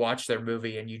like you watch their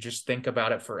movie and you just think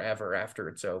about it forever after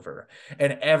it's over.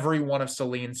 And every one of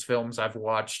Celine's films I've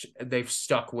watched, they've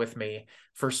stuck with me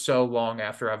for so long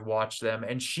after I've watched them.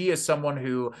 And she is someone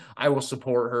who I will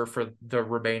support her for the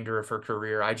remainder of her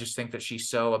career. I just think that she's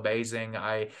so amazing.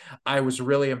 I was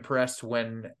really impressed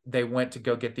when they went to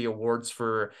go get the awards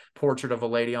for Portrait of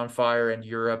a Lady on Fire in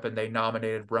Europe, and they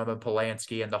nominated Roman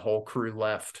Polanski, and the whole crew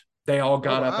left. They all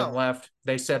got up and left.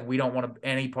 They said, we don't want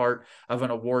any part of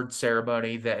an award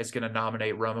ceremony that is going to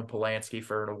nominate Roman Polanski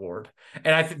for an award.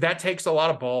 And I think that takes a lot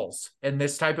of balls in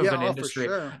this type of an industry,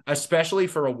 especially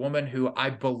for a woman who I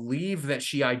believe that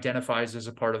she identifies as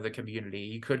a part of the community.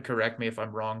 You could correct me if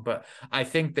I'm wrong, but I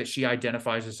think that she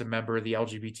identifies as a member of the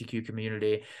LGBTQ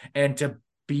community. And to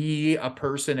be a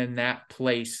person in that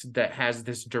place that has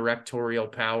this directorial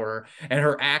power, and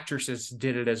her actresses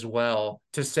did it as well,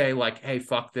 to say like, hey,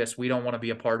 fuck this, we don't want to be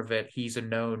a part of it, he's a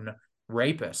known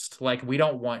rapist, like we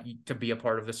don't want you to be a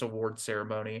part of this award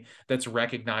ceremony that's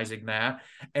recognizing that.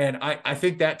 And I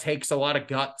think that takes a lot of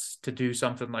guts to do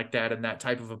something like that in that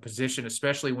type of a position,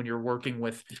 especially when you're working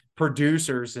with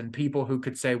producers and people who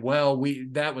could say, well,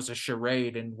 that was a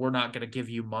charade and we're not going to give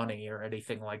you money or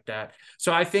anything like that.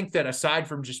 So I think that aside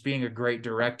from just being a great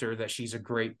director, that she's a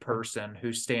great person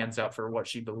who stands up for what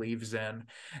she believes in,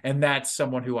 and that's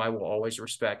someone who I will always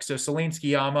respect. So Celine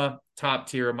Sciamma, top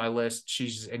tier of my list.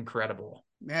 She's incredible,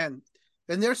 man.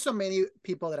 And there's so many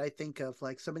people that I think of,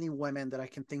 like so many women that I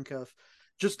can think of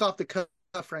just off the cuff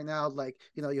right now. Like,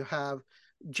 you know, you have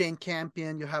Jane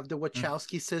Campion, you have the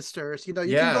Wachowski sisters, you know,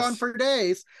 you can go on for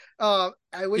days. I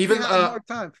wish we had more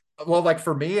time. Well, like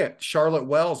for me, Charlotte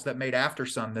Wells, that made After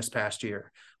Sun this past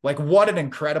year. Like, what an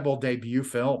incredible debut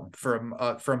film from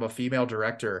a female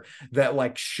director that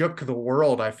like shook the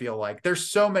world. I feel like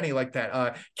there's so many like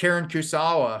that. Karen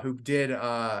Kusawa, who did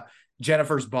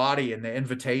Jennifer's Body and The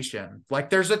Invitation.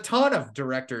 Like, there's a ton of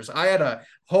directors. I had a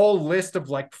whole list of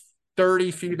like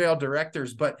 30 female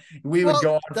directors, but we would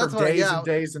go on for days and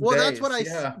days and days.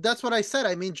 That's what I said.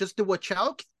 I mean, just the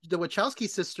Wachowski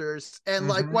sisters and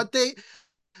like what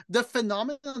the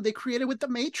phenomenon they created with the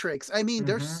Matrix. I mean,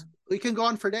 we can go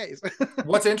on for days.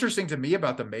 What's interesting to me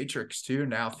about the Matrix too,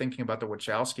 now thinking about the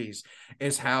Wachowskis,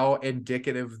 is how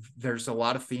indicative there's a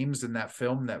lot of themes in that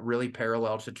film that really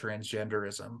parallel to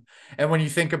transgenderism. And when you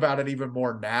think about it even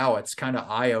more now, it's kind of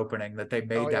eye-opening that they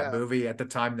made that movie at the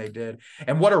time they did.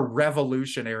 And what a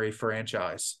revolutionary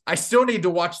franchise. I still need to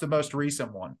watch the most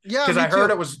recent one. Yeah, because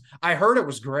I heard it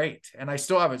was great, and I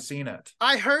still haven't seen it.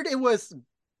 I heard it was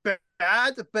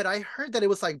bad, but I heard that it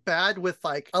was like bad with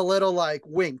like a little like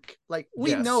wink, like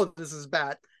we know this is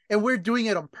bad and we're doing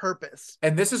it on purpose.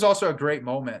 And this is also a great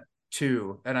moment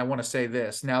too, and I want to say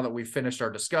this now that we've finished our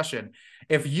discussion.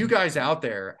 If you guys out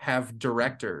there have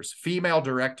directors, female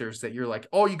directors that you're like,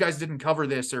 oh, you guys didn't cover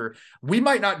this, or we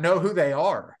might not know who they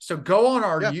are, so go on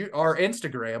our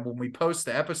Instagram when we post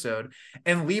the episode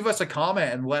and leave us a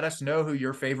comment and let us know who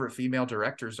your favorite female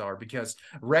directors are, because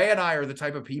Ray and I are the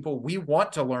type of people, we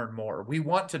want to learn more, we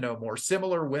want to know more.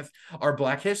 Similar with our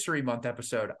Black History Month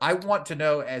episode, I want to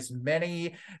know as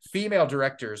many female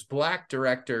directors, Black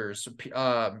directors,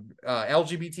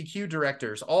 LGBTQ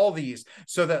directors, all these,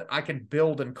 so that I can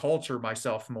build and culture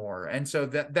myself more. And so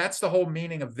that's the whole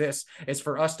meaning of this, is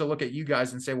for us to look at you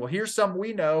guys and say, well, here's some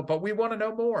we know, but we want to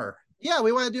know more. Yeah,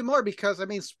 we want to do more, because I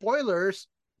mean, spoilers,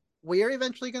 we are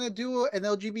eventually going to do an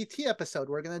LGBT episode.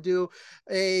 We're going to do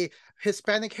a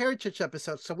Hispanic heritage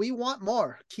episode. So we want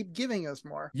more. Keep giving us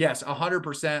more. Yes,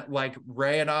 100%. Like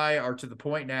Ray and I are to the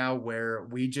point now where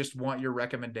we just want your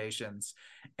recommendations.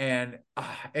 And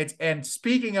and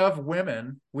speaking of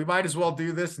women, we might as well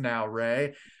do this now,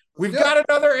 Ray. We've got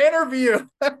another interview.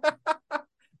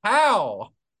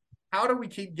 How do we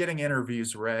keep getting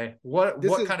interviews, Ray? What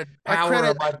kind of power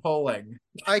am I pulling?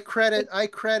 I credit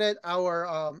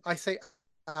our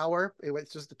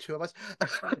it's just the two of us.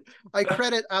 I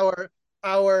credit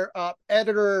our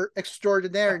editor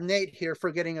extraordinaire Nate here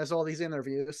for getting us all these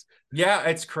interviews. Yeah,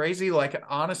 it's crazy. Like,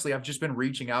 honestly, I've just been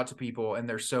reaching out to people and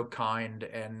they're so kind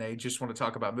and they just want to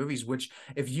talk about movies, which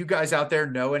if you guys out there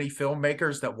know any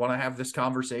filmmakers that want to have this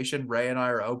conversation, Ray and I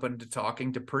are open to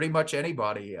talking to pretty much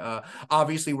anybody.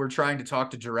 Obviously, we're trying to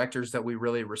talk to directors that we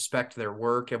really respect their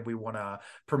work and we want to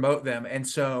promote them. And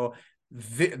so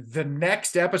the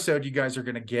next episode you guys are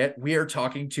going to get, we are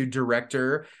talking to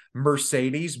director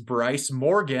Mercedes Bryce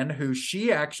Morgan, who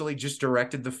she actually just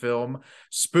directed the film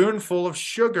Spoonful of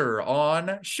Sugar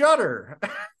on Shudder.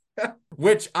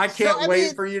 Which I can't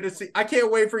wait for you to see. I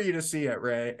can't wait for you to see it,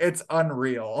 Ray. It's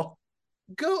unreal.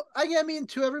 I mean,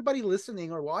 to everybody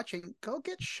listening or watching, go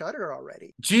get Shudder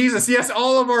already. Jesus, yes,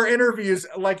 all of our interviews.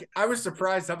 Like, I was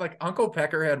surprised. I'm like, Uncle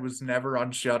Peckerhead was never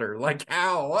on Shudder. Like,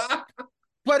 how?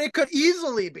 But it could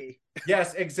easily be.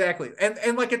 Yes, exactly.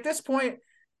 And like at this point,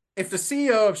 if the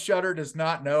CEO of Shudder does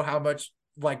not know how much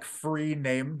like free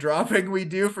name dropping we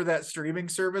do for that streaming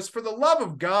service, for the love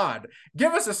of God,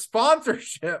 give us a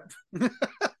sponsorship.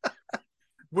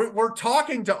 We're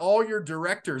talking to all your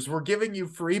directors. We're giving you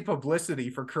free publicity,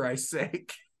 for Christ's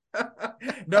sake.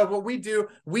 No, but we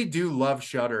do love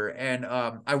Shudder. And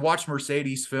I watched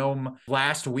Mercedes' film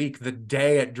last week, the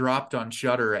day it dropped on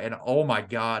Shudder, and oh my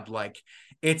God, like,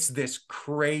 it's this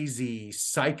crazy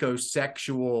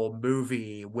psychosexual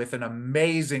movie with an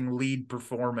amazing lead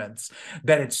performance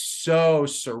that it's so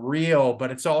surreal, but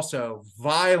it's also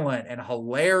violent and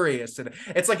hilarious. And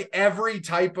it's like every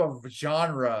type of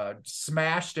genre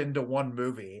smashed into one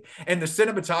movie. And the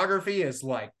cinematography is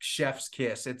like chef's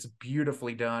kiss. It's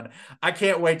beautifully done. I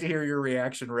can't wait to hear your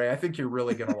reaction, Ray. I think you're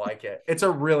really going to like it. It's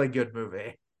a really good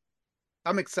movie.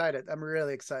 I'm excited. I'm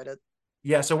really excited.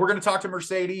 Yeah, so we're going to talk to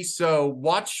Mercedes. So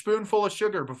watch Spoonful of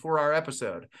Sugar before our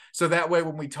episode. So that way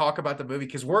when we talk about the movie,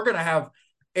 because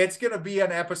it's going to be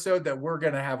an episode that we're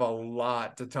going to have a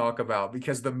lot to talk about,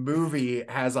 because the movie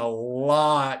has a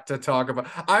lot to talk about.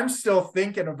 I'm still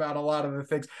thinking about a lot of the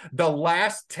things. The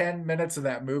last 10 minutes of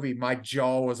that movie, my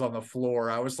jaw was on the floor.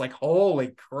 I was like,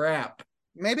 holy crap.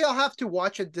 Maybe I'll have to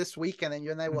watch it this weekend and you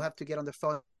and I will have to get on the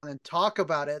phone and talk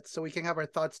about it so we can have our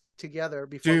thoughts together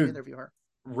before we interview her.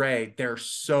 Ray, there's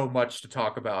so much to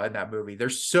talk about in that movie.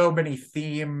 There's so many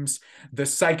themes. The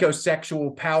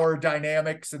psychosexual power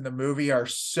dynamics in the movie are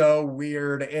so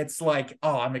weird. It's like,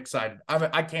 oh, I'm excited.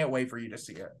 I can't wait for you to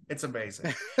see it. It's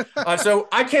amazing. So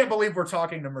I can't believe we're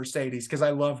talking to Mercedes, because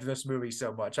I loved this movie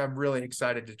so much. I'm really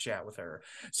excited to chat with her.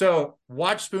 So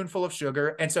watch Spoonful of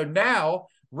Sugar. And so now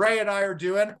Ray and I are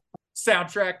doing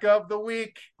Soundtrack of the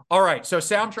Week. All right, so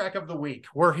Soundtrack of the Week.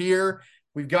 We're here.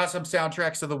 We've got some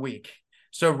soundtracks of the week.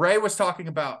 So Ray was talking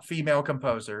about female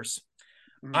composers.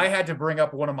 I had to bring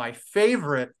up one of my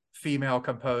favorite female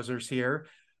composers here,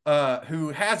 who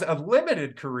has a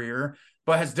limited career,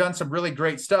 but has done some really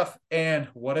great stuff. And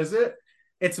what is it?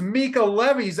 It's Mika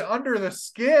Levy's Under the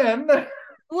Skin.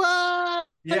 What?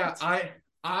 Yeah,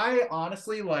 I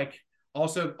honestly like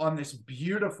also on this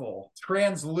beautiful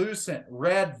translucent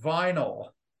red vinyl.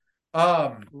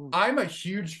 I'm a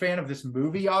huge fan of this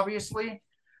movie, obviously,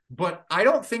 but I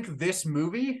don't think this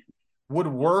movie would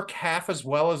work half as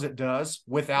well as it does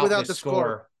without Without the this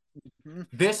score. score.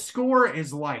 This score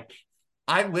is like,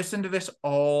 I listen to this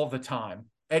all the time.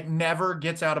 It never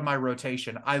gets out of my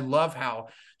rotation. I love how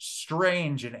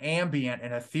strange and ambient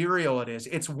and ethereal it is.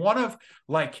 It's one of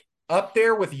like up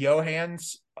there with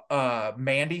Johann's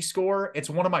Mandy score. It's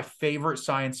one of my favorite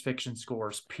science fiction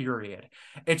scores, period.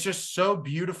 It's just so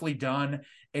beautifully done.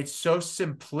 It's so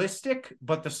simplistic,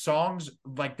 but the songs,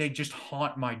 like, they just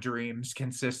haunt my dreams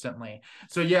consistently.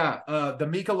 So yeah, the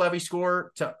Mika Levy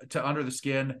score to Under the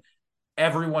Skin,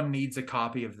 everyone needs a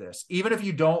copy of this. Even if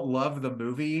you don't love the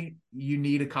movie, you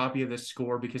need a copy of this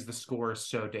score because the score is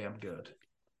so damn good.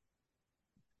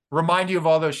 Remind you of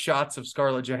all those shots of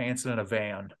Scarlett Johansson in a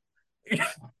van.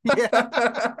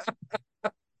 Yeah.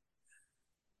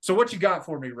 So what you got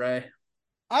for me, Ray?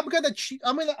 I'm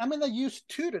gonna use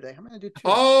two today. I'm gonna do two.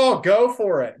 Oh, go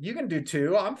for it. You can do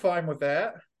two. I'm fine with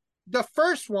that. The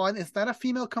first one is not a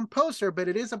female composer, but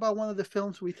it is about one of the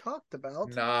films we talked about.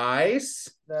 Nice.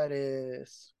 That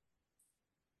is,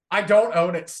 I don't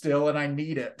own it still, and I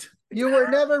need it. You Were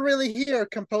Never Really Here,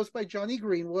 composed by Johnny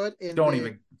Greenwood. And don't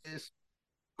even. Is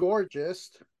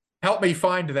gorgeous. Help me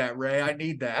find that, Ray. I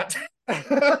need that.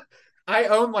 I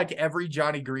own like every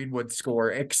Johnny Greenwood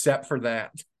score except for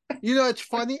that. You know, it's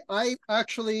funny. I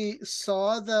actually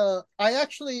found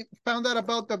out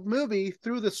about the movie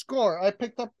through the score.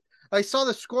 I saw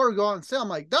the score go on sale. I'm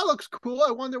like, that looks cool.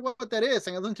 I wonder what that is.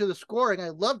 And I listened to the score and I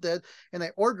loved it. And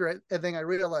I ordered it. And then I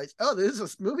realized, oh, this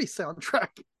is a movie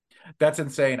soundtrack. That's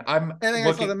insane. And then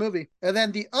I saw the movie. And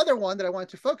then the other one that I wanted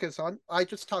to focus on, I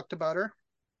just talked about her.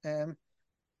 And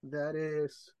that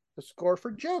is the score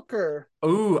for Joker.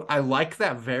 Ooh, I like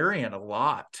that variant a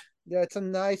lot. Yeah, it's a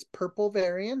nice purple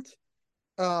variant.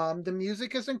 The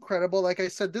music is incredible. Like I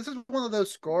said, this is one of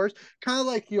those scores, kind of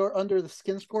like your Under the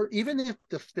Skin score. Even if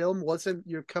the film wasn't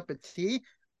your cup of tea,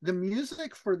 the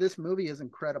music for this movie is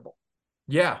incredible.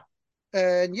 Yeah.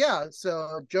 And yeah,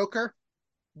 so Joker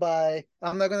by,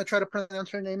 I'm not going to try to pronounce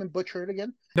her name and butcher it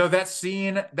again. No, that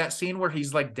scene where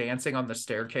he's like dancing on the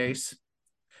staircase,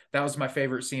 that was my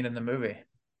favorite scene in the movie.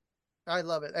 I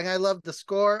love it. And I love the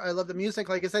score. I love the music.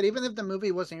 Like I said, even if the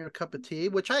movie wasn't your cup of tea,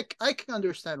 which I can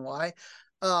understand why.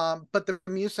 But the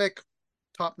music,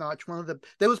 top notch. That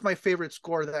was my favorite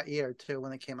score that year too,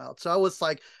 when it came out. So I was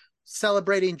like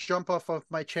celebrating, jump off of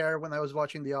my chair when I was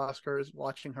watching the Oscars,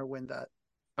 watching her win that.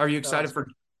 Are you excited for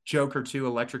Joker 2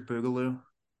 Electric Boogaloo?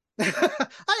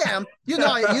 I am. You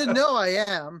know I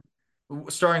am.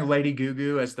 Starring Lady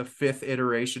Gugu as the 5th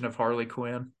iteration of Harley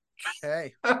Quinn.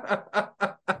 Hey.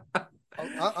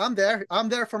 I'm there. I'm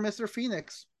there for Mr.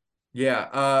 Phoenix.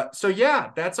 Yeah. So yeah,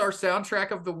 that's our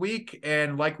soundtrack of the week.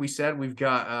 And like we said, we've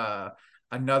got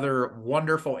another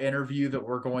wonderful interview that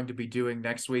we're going to be doing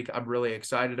next week. I'm really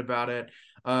excited about it.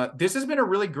 This has been a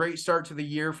really great start to the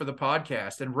year for the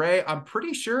podcast. And Ray, I'm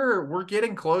pretty sure we're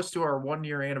getting close to our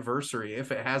 1-year anniversary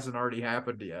if it hasn't already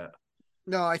happened yet.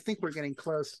 No, I think we're getting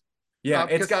close. Yeah,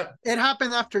 it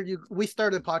happened after we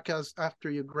started the podcast after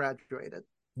you graduated.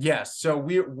 Yes, so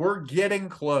we're getting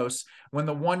close. When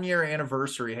the 1-year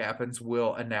anniversary happens,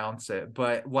 we'll announce it.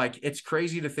 But like, it's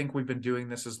crazy to think we've been doing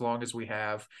this as long as we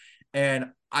have,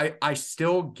 and I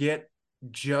still get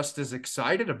just as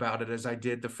excited about it as I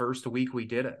did the first week we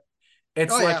did it.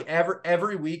 It's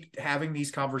every week having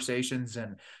these conversations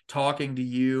and talking to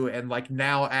you, and like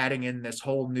now adding in this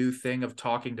whole new thing of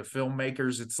talking to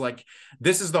filmmakers. It's like,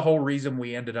 this is the whole reason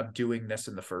we ended up doing this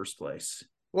in the first place.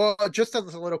 Well, just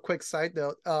as a little quick side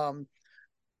note, so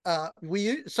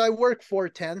I work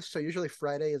 4/10, so usually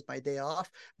Friday is my day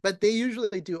off, but they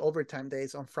usually do overtime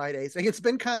days on Fridays. And it's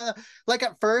been kind of like,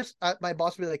 at first my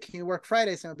boss would be like, can you work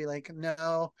Fridays? And I'd be like,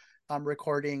 no, I'm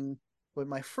recording with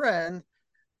my friend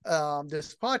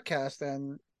this podcast.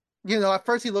 And at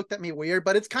first he looked at me weird,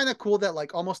 but it's kind of cool that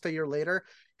like almost a year later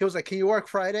he was like, can you work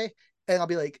Friday? And I'll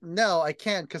be like, no, I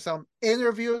can't because I'm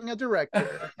interviewing a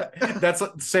director. That's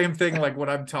the same thing like when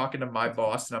I'm talking to my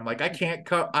boss and I'm like, I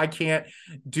can't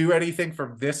do anything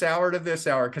from this hour to this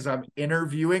hour because I'm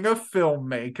interviewing a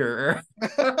filmmaker.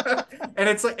 And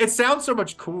it's like, it sounds so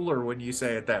much cooler when you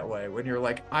say it that way, when you're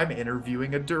like, I'm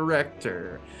interviewing a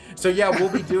director. So yeah, we'll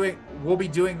be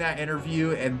doing that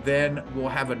interview, and then we'll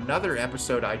have another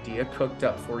episode idea cooked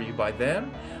up for you by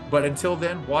then. But until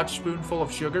then, watch Spoonful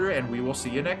of Sugar, and we will see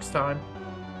you next time.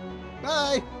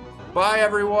 Bye. Bye,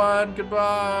 everyone.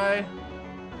 Goodbye.